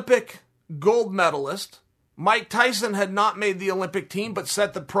the Olympic gold medalist. Mike Tyson had not made the Olympic team, but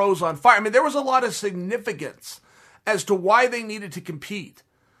set the pros on fire. I mean, there was a lot of significance as to why they needed to compete,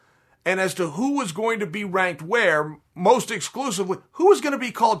 and as to who was going to be ranked where, most exclusively, who was going to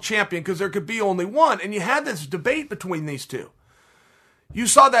be called champion, because there could be only one. And you had this debate between these two. You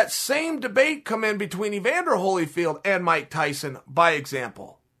saw that same debate come in between Evander Holyfield and Mike Tyson, by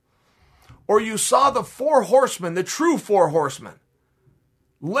example. Or you saw the four horsemen, the true four horsemen.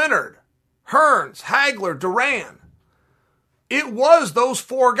 Leonard, Hearns, Hagler, Duran. It was those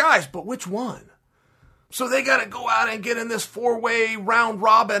four guys, but which one? So they got to go out and get in this four-way round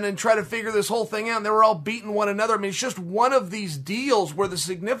robin and try to figure this whole thing out. And they were all beating one another. I mean, it's just one of these deals where the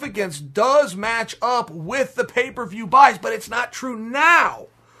significance does match up with the pay-per-view buys, but it's not true now.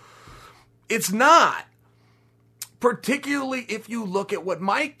 It's not. Particularly if you look at what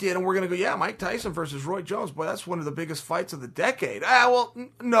Mike did, and we're going to go, yeah, Mike Tyson versus Roy Jones. Boy, that's one of the biggest fights of the decade.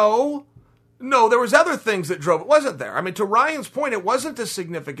 No, there was other things that drove it, wasn't there? I mean, to Ryan's point, it wasn't the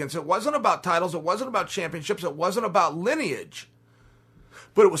significance. It wasn't about titles. It wasn't about championships. It wasn't about lineage.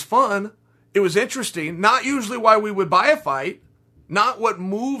 But it was fun. It was interesting. Not usually why we would buy a fight. Not what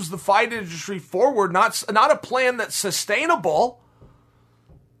moves the fight industry forward. Not a plan that's sustainable.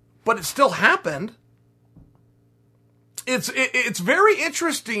 But it still happened. It's very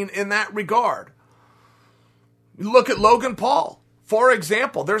interesting in that regard. You look at Logan Paul. For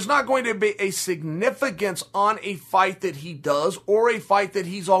example, there's not going to be a significance on a fight that he does or a fight that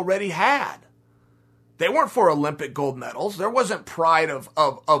he's already had. They weren't for Olympic gold medals. There wasn't pride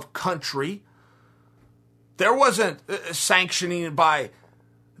of country. There wasn't sanctioning by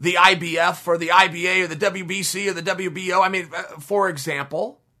the IBF or the IBA or the WBC or the WBO. I mean, for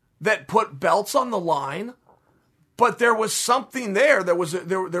example, that put belts on the line. But there was something there.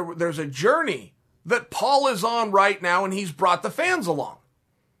 There's a journey that Paul is on right now, and he's brought the fans along.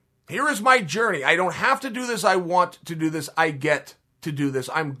 Here is my journey. I don't have to do this. I want to do this. I get to do this.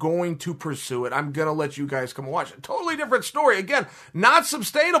 I'm going to pursue it. I'm going to let you guys come and watch it. Totally different story. Again, not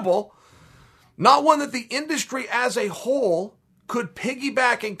sustainable. Not one that the industry as a whole could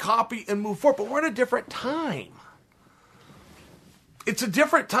piggyback and copy and move forward. But we're in a different time. It's a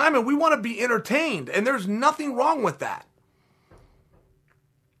different time, and we want to be entertained. And there's nothing wrong with that.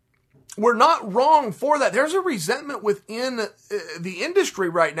 We're not wrong for that. There's a resentment within the industry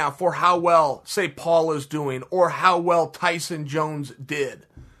right now for how well, say, Paul is doing or how well Tyson Jones did.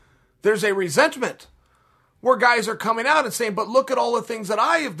 There's a resentment where guys are coming out and saying, but look at all the things that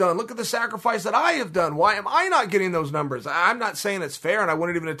I have done. Look at the sacrifice that I have done. Why am I not getting those numbers? I'm not saying it's fair, and I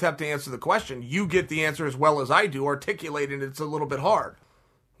wouldn't even attempt to answer the question. You get the answer as well as I do. Articulating it's a little bit hard.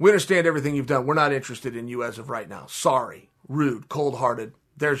 We understand everything you've done. We're not interested in you as of right now. Sorry. Rude. Cold-hearted.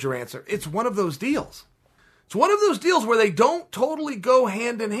 There's your answer. It's one of those deals. It's one of those deals where they don't totally go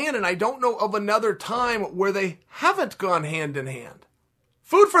hand in hand, and I don't know of another time where they haven't gone hand in hand.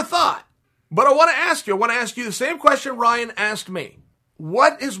 Food for thought. But I want to ask you the same question Ryan asked me.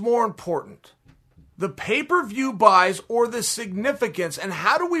 What is more important? The pay-per-view buys or the significance, and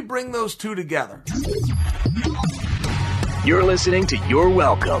how do we bring those two together? You're listening to You're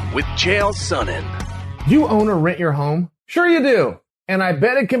Welcome with Chael Sonnen. Do you own or rent your home? Sure you do. And I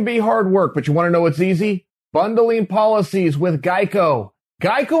bet it can be hard work, but you want to know what's easy? Bundling policies with Geico.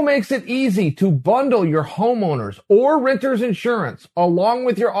 Geico makes it easy to bundle your homeowners or renters insurance along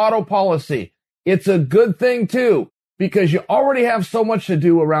with your auto policy. It's a good thing too, because you already have so much to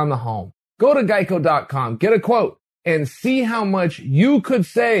do around the home. Go to geico.com, get a quote, and see how much you could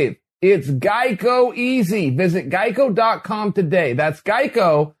save. It's Geico easy. Visit geico.com today. That's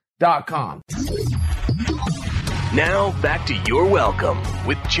geico.com. Now back to You're Welcome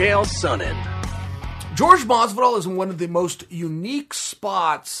with Chael Sonnen. George Masvidal is in one of the most unique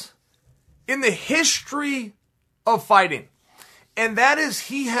spots in the history of fighting. And that is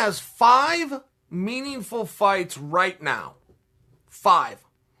he has 5 meaningful fights right now. 5.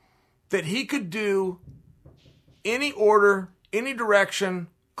 That he could do any order, any direction,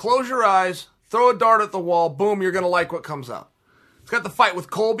 close your eyes, throw a dart at the wall, boom, you're going to like what comes up. He's got the fight with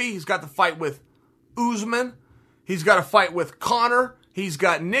Colby. He's got the fight with Usman. He's got a fight with Conor. He's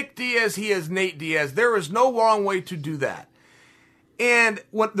got Nick Diaz. He has Nate Diaz. There is no wrong way to do that. And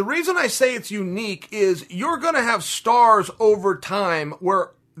the reason I say it's unique is you're going to have stars over time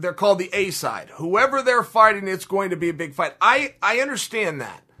where they're called the A side. Whoever they're fighting, it's going to be a big fight. I understand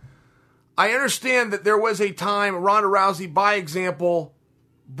that. I understand that there was a time, Ronda Rousey, by example,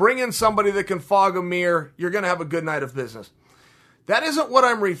 bring in somebody that can fog a mirror, you're going to have a good night of business. That isn't what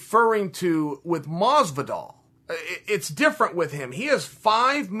I'm referring to with Masvidal. It's different with him. He has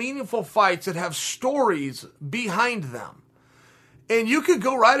 5 meaningful fights that have stories behind them. And you could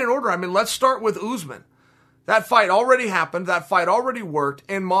go right in order. I mean, let's start with Usman. That fight already happened. That fight already worked.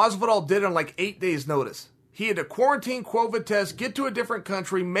 And Masvidal did it on like 8 days' notice. He had to quarantine, COVID test, get to a different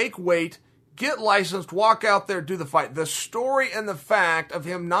country, make weight, get licensed, walk out there, do the fight. The story and the fact of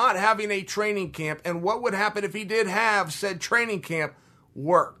him not having a training camp and what would happen if he did have said training camp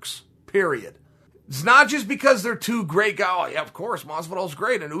works, period. It's not just because they're two great guys. Oh, yeah, of course, Masvidal's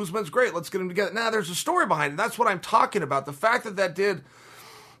great and Usman's great. Let's get them together. Nah, there's a story behind it. That's what I'm talking about. The fact that did,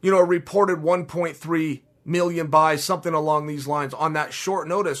 a reported 1.3 million buys, something along these lines on that short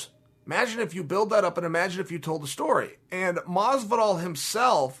notice. Imagine if you build that up and imagine if you told the story. And Masvidal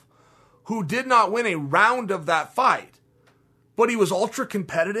himself, who did not win a round of that fight, but he was ultra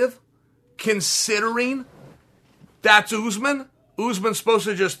competitive, considering that's Usman. Usman's supposed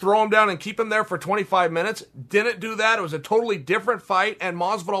to just throw him down and keep him there for 25 minutes. Didn't do that. It was a totally different fight, and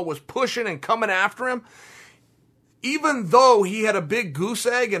Masvidal was pushing and coming after him. Even though he had a big goose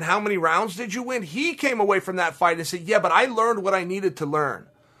egg and how many rounds did you win, he came away from that fight and said, yeah, but I learned what I needed to learn.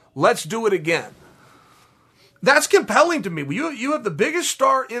 Let's do it again. That's compelling to me. You have the biggest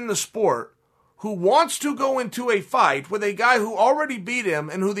star in the sport who wants to go into a fight with a guy who already beat him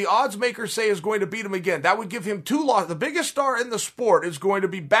and who the odds makers say is going to beat him again. That would give him 2 losses. The biggest star in the sport is going to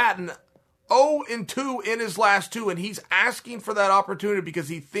be batting 0-2 in his last 2, and he's asking for that opportunity because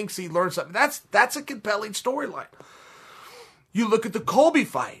he thinks he learned something. That's a compelling storyline. You look at the Colby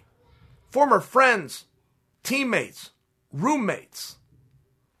fight. Former friends, teammates, roommates.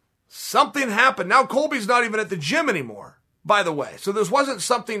 Something happened. Now Colby's not even at the gym anymore, by the way. So this wasn't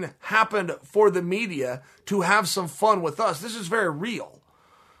something happened for the media to have some fun with us. This is very real.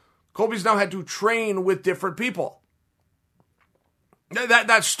 Colby's now had to train with different people.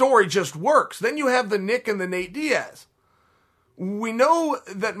 That story just works. Then you have the Nick and the Nate Diaz. We know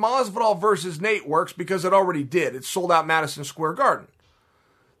that Masvidal versus Nate works because it already did. It sold out Madison Square Garden.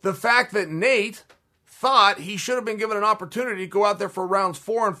 The fact that Nate thought he should have been given an opportunity to go out there for rounds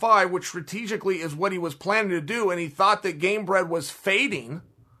 4 and 5, which strategically is what he was planning to do, and he thought that Gamebred was fading.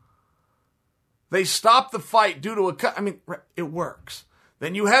 They stopped the fight due to a cut. I mean, it works.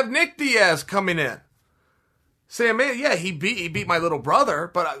 Then you have Nick Diaz coming in, saying, man, yeah, he beat my little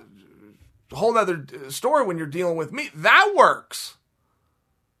brother, but a whole other story when you're dealing with me. That works.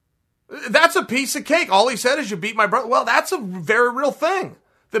 That's a piece of cake. All he said is, you beat my brother. Well, that's a very real thing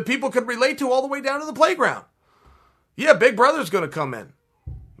that people could relate to all the way down to the playground. Yeah, Big Brother's going to come in.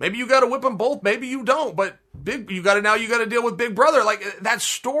 Maybe you got to whip them both. Maybe you don't. But you got to deal with Big Brother. Like, that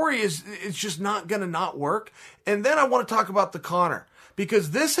story is just not going to not work. And then I want to talk about the Conor,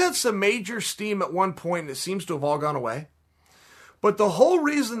 because this had some major steam at one point, and it seems to have all gone away. But the whole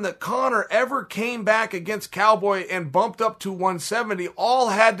reason that Conor ever came back against Cowboy and bumped up to 170 all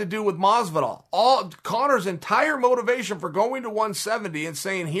had to do with Masvidal. Conor's entire motivation for going to 170 and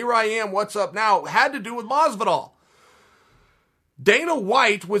saying, here I am, what's up now, had to do with Masvidal. Dana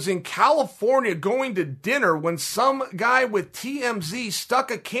White was in California going to dinner when some guy with TMZ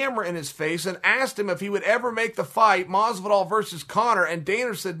stuck a camera in his face and asked him if he would ever make the fight, Masvidal versus Conor, and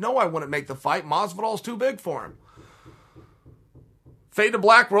Dana said, no, I wouldn't make the fight. Masvidal's too big for him. Fade to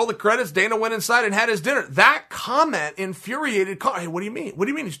black, roll the credits. Dana went inside and had his dinner. That comment infuriated Conor. Hey, what do you mean? What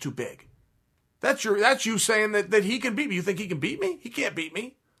do you mean he's too big? That's you saying that he can beat me. You think he can beat me? He can't beat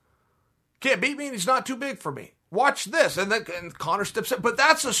me. Can't beat me, and he's not too big for me. Watch this. And Conor steps in. But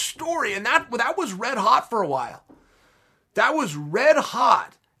that's a story, and that was red hot for a while. That was red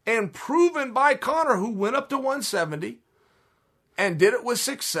hot and proven by Conor, who went up to 170 and did it with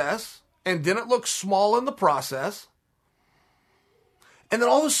success and didn't look small in the process. And then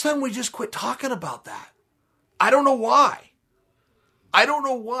all of a sudden, we just quit talking about that. I don't know why. I don't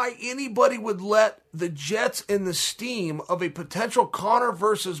know why anybody would let the jets in the steam of a potential Conor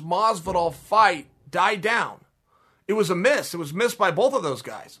versus Masvidal fight die down. It was a miss. It was missed by both of those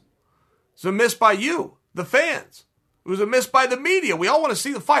guys. It was a miss by you, the fans. It was a miss by the media. We all want to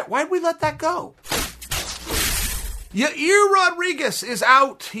see the fight. Why'd we let that go? Yair Rodriguez is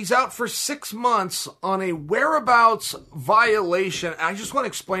out. He's out for 6 months on a whereabouts violation. I just want to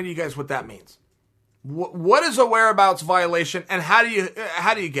explain to you guys what that means. What is a whereabouts violation, and how do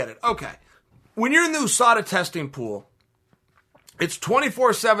you get it? Okay. When you're in the USADA testing pool, it's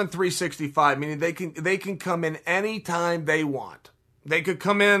 24/7, 365, meaning they can come in anytime they want. They could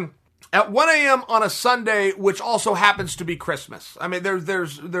come in at 1 a.m. on a Sunday, which also happens to be Christmas. I mean,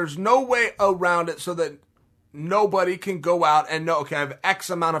 there's no way around it so that nobody can go out and know, okay, I have X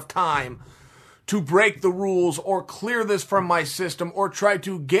amount of time to break the rules or clear this from my system or try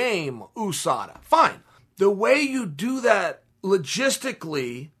to game USADA. Fine. The way you do that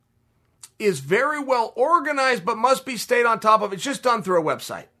logistically is very well organized, but must be stayed on top of. It's just done through a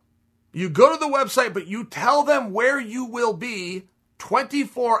website. You go to the website, but you tell them where you will be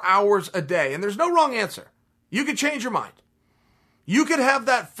 24 hours a day. And there's no wrong answer. You could change your mind. You could have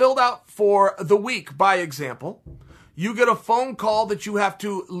that filled out for the week, by example. You get a phone call that you have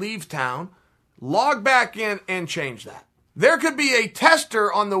to leave town, log back in and change that. There could be a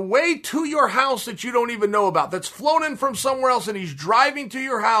tester on the way to your house that you don't even know about, that's flown in from somewhere else and he's driving to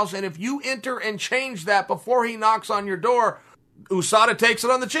your house. And if you enter and change that before he knocks on your door, USADA takes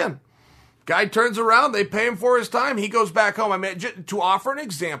it on the chin. Guy turns around, they pay him for his time, he goes back home. I mean, to offer an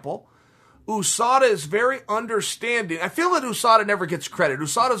example, USADA is very understanding. I feel that USADA never gets credit.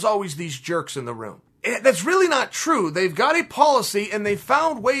 USADA's always these jerks in the room. That's really not true. They've got a policy and they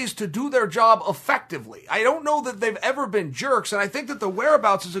found ways to do their job effectively. I don't know that they've ever been jerks, and I think that the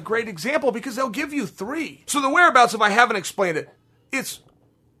whereabouts is a great example because they'll give you 3. So the whereabouts, if I haven't explained it, it's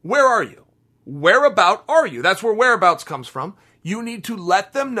where are you? Whereabout are you? That's where whereabouts comes from. You need to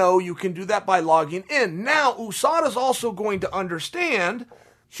let them know. You can do that by logging in. Now, USADA's also going to understand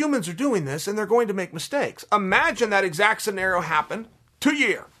humans are doing this and they're going to make mistakes. Imagine that exact scenario happened to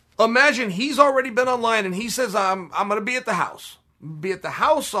Yair. Imagine he's already been online and he says, I'm going to be at the house. Be at the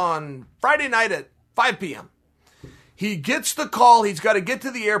house on Friday night at 5 p.m. He gets the call. He's got to get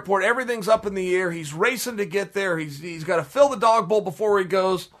to the airport. Everything's up in the air. He's racing to get there. He's got to fill the dog bowl before he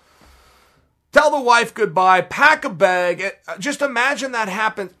goes. Tell the wife goodbye. Pack a bag. Just imagine that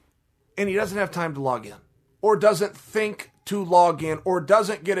happens and he doesn't have time to log in or doesn't think to log in or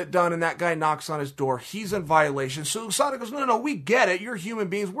doesn't get it done and that guy knocks on his door. He's in violation. So USADA goes, no, we get it. You're human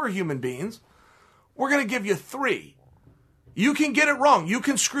beings. We're human beings. We're going to give you 3. You can get it wrong. You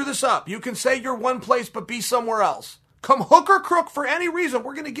can screw this up. You can say you're one place but be somewhere else. Come hook or crook for any reason.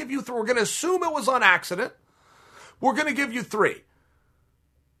 We're going to give you 3. We're going to assume it was on accident. We're going to give you 3.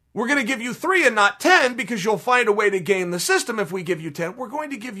 We're going to give you 3 and not 10 because you'll find a way to game the system if we give you 10. We're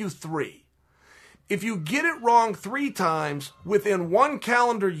going to give you 3. If you get it wrong 3 times within 1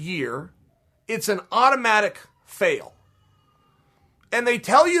 calendar year, it's an automatic fail. And they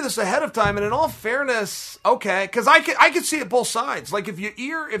tell you this ahead of time, and in all fairness, okay, because I could see it both sides. Like if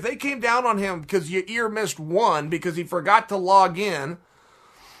they came down on him because Yair missed 1 because he forgot to log in,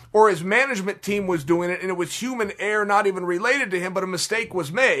 or his management team was doing it and it was human error not even related to him, but a mistake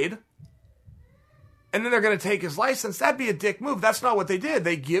was made, and then they're going to take his license, that'd be a dick move. That's not what they did.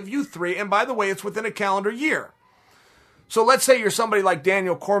 They give you 3, and by the way, it's within a calendar year. So let's say you're somebody like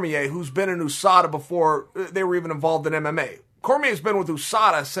Daniel Cormier, who's been in USADA before they were even involved in MMA. Cormier's been with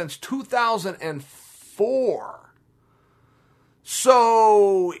USADA since 2004.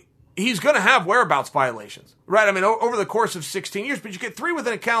 So he's going to have whereabouts violations, right? I mean, over the course of 16 years, but you get 3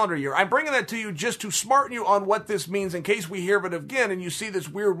 within a calendar year. I'm bringing that to you just to smarten you on what this means in case we hear of it again and you see this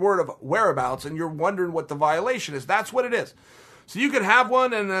weird word of whereabouts and you're wondering what the violation is. That's what it is. So you could have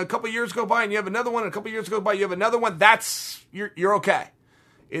one and a couple of years go by and you have another one, and a couple of years go by, you have another one. You're okay.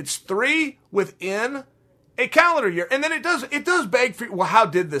 It's 3 within a calendar year. And then it does beg for, well, how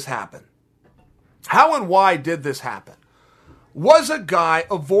did this happen? How and why did this happen? Was a guy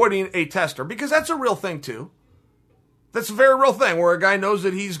avoiding a tester? Because that's a real thing too. That's a very real thing where a guy knows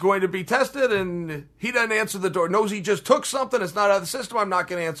that he's going to be tested and he doesn't answer the door. Knows he just took something. It's not out of the system. I'm not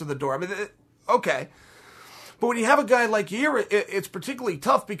going to answer the door. I mean, okay. But when you have a guy like Yair, it's particularly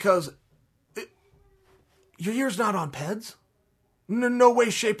tough because Yair's not on PEDS. No way,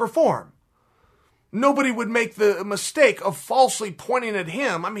 shape, or form. Nobody would make the mistake of falsely pointing at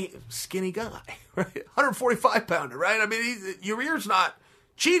him. I mean, skinny guy, right? 145-pounder, right? I mean, Yair's not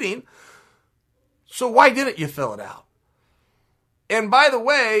cheating. So why didn't you fill it out? And by the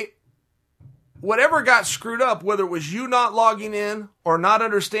way, whatever got screwed up, whether it was you not logging in or not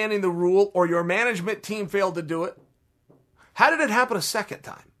understanding the rule or your management team failed to do it, how did it happen a second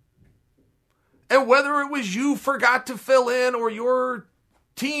time? And whether it was you forgot to fill in or your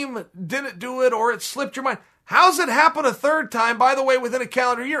team didn't do it or it slipped your mind, How's it happen a third time, by the way, within a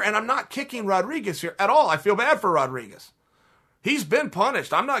calendar year? And I'm not kicking Rodriguez here at all. I feel bad for Rodriguez. He's been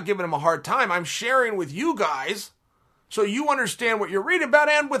punished. I'm not giving him a hard time. I'm sharing with you guys so you understand what you're reading about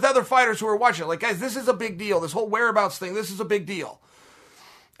and with other fighters who are watching. Like, guys, this is a big deal. This whole whereabouts thing, this is a big deal.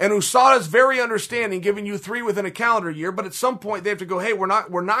 And USADA's very understanding, giving you 3 within a calendar year, but at some point they have to go, hey,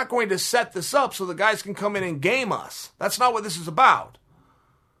 we're not going to set this up so the guys can come in and game us. That's not what this is about.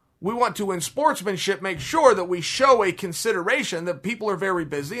 We want to, in sportsmanship, make sure that we show a consideration that people are very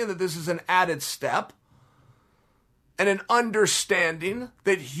busy and that this is an added step and an understanding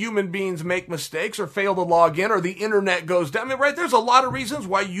that human beings make mistakes or fail to log in or the internet goes down. I mean, right, there's a lot of reasons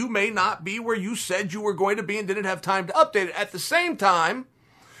why you may not be where you said you were going to be and didn't have time to update it. At the same time,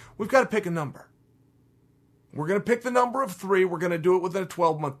 we've got to pick a number. We're going to pick the number of 3. We're going to do it within a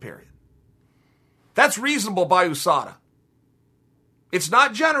 12-month period. That's reasonable by USADA. It's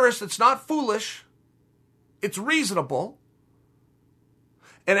not generous. It's not foolish. It's reasonable.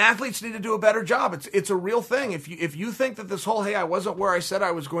 And athletes need to do a better job. It's a real thing. If you think that this whole, hey, I wasn't where I said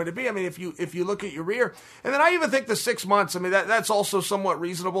I was going to be. I mean, if you look at your rear, and then I even think the 6 months. I mean, that's also somewhat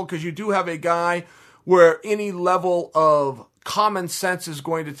reasonable because you do have a guy where any level of common sense is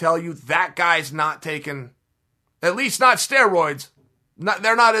going to tell you that guy's not taking, at least not steroids.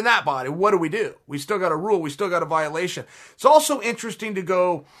 They're not in that body. What do? We still got a rule. We still got a violation. It's also interesting to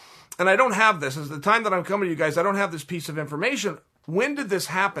go, and I don't have this. As the time that I'm coming to you guys, I don't have this piece of information. When did this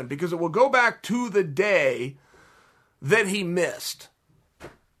happen? Because it will go back to the day that he missed.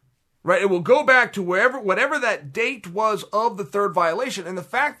 Right? It will go back to whatever that date was of the 3rd violation. And the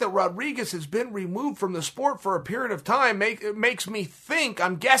fact that Rodriguez has been removed from the sport for a period of time makes me think,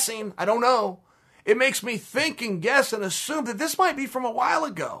 I'm guessing, I don't know, it makes me think and guess and assume that this might be from a while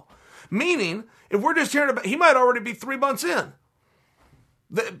ago. Meaning, if we're just hearing about, he might already be 3 months in.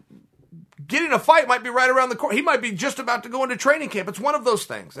 Getting a fight might be right around the corner. He might be just about to go into training camp. It's one of those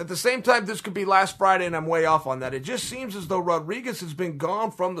things. At the same time, this could be last Friday, and I'm way off on that. It just seems as though Rodriguez has been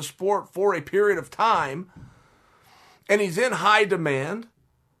gone from the sport for a period of time, and he's in high demand.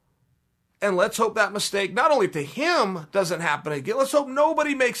 And let's hope that mistake, not only to him, doesn't happen again. Let's hope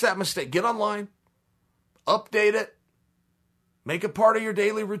nobody makes that mistake. Get online. Update it. Make it part of your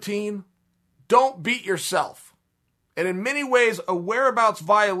daily routine. Don't beat yourself. And in many ways, a whereabouts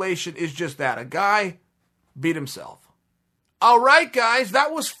violation is just that. A guy beat himself. All right, guys,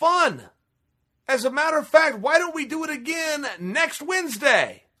 that was fun. As a matter of fact, why don't we do it again next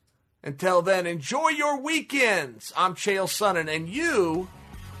Wednesday? Until then, enjoy your weekends. I'm Chael Sonnen, and you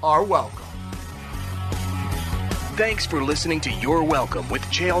are welcome. Thanks for listening to You're Welcome with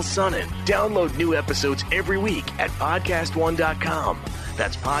Chael Sonnen. Download new episodes every week at podcastone.com.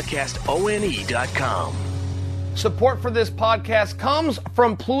 That's podcastone.com. Support for this podcast comes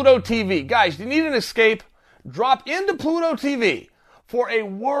from Pluto TV. Guys, you need an escape? Drop into Pluto TV. For a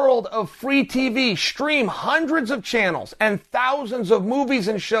world of free TV, stream hundreds of channels and thousands of movies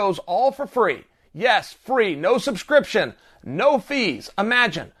and shows all for free. Yes, free, no subscription, no fees.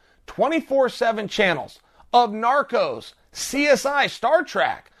 Imagine 24/7 channels of Narcos, CSI, Star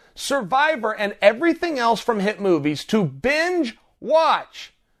Trek, Survivor, and everything else from hit movies to binge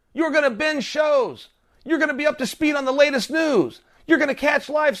watch. You're going to binge shows. You're going to be up to speed on the latest news. You're going to catch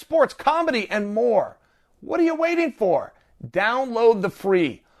live sports, comedy, and more. What are you waiting for? Download the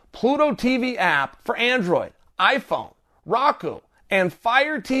free Pluto TV app for Android, iPhone, Roku, and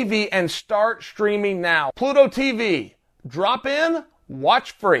Fire TV and start streaming now. Pluto TV. Drop in,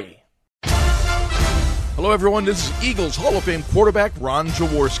 watch free. Hello, everyone. This is Eagles Hall of Fame quarterback Ron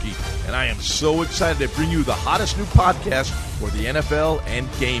Jaworski, and I am so excited to bring you the hottest new podcast for the NFL and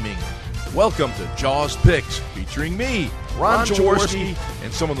gaming. Welcome to Jaws Picks, featuring me, Ron Jaworski,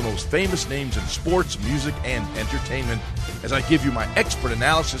 and some of the most famous names in sports, music, and entertainment, as I give you my expert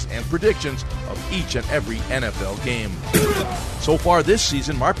analysis and predictions of each and every NFL game. So far this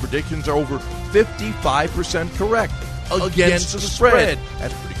season, my predictions are over 55% correct against the spread.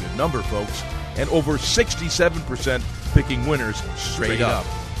 That's a pretty good number, folks. And over 67% picking winners straight up.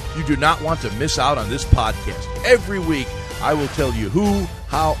 You do not want to miss out on this podcast. Every week, I will tell you who,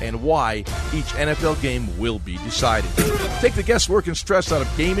 how, and why each NFL game will be decided. Take the guesswork and stress out of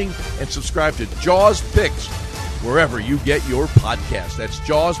gaming and subscribe to Jaws Picks wherever you get your podcast. That's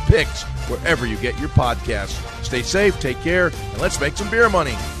Jaws Picks wherever you get your podcast. Stay safe, take care, and let's make some beer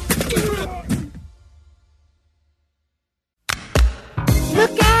money.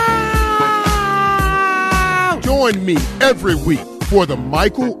 Look out! Join me every week for the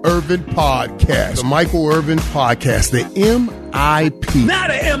Michael Irvin Podcast. The Michael Irvin Podcast, the MIP. Now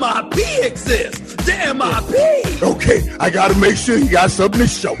the MIP exists. The MIP. Okay, I got to make sure you got something to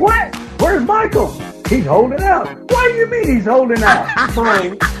show. What? Where's Michael? He's holding out. What do you mean he's holding out?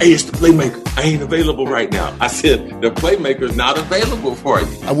 Fine. Hey, it's the Playmaker. I ain't available right now. I said the Playmaker's not available for you.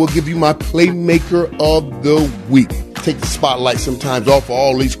 I will give you my Playmaker of the Week. Take the spotlight sometimes off of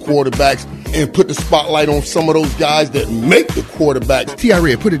all these quarterbacks and put the spotlight on some of those guys that make the quarterbacks.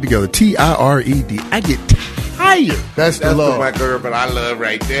 T-I-R-E-D, put it together. T-I-R-E-D. I get tired. That's the love. That's the Michael Irvin I love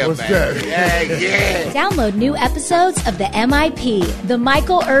right there, What's man. that? Yeah. Download new episodes of the MIP, the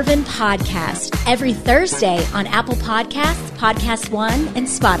Michael Irvin Podcast, every Thursday on Apple Podcasts, Podcast One, and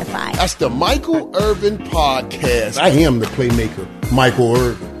Spotify. That's the Michael Irvin Podcast. I am the Playmaker, Michael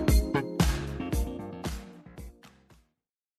Irvin.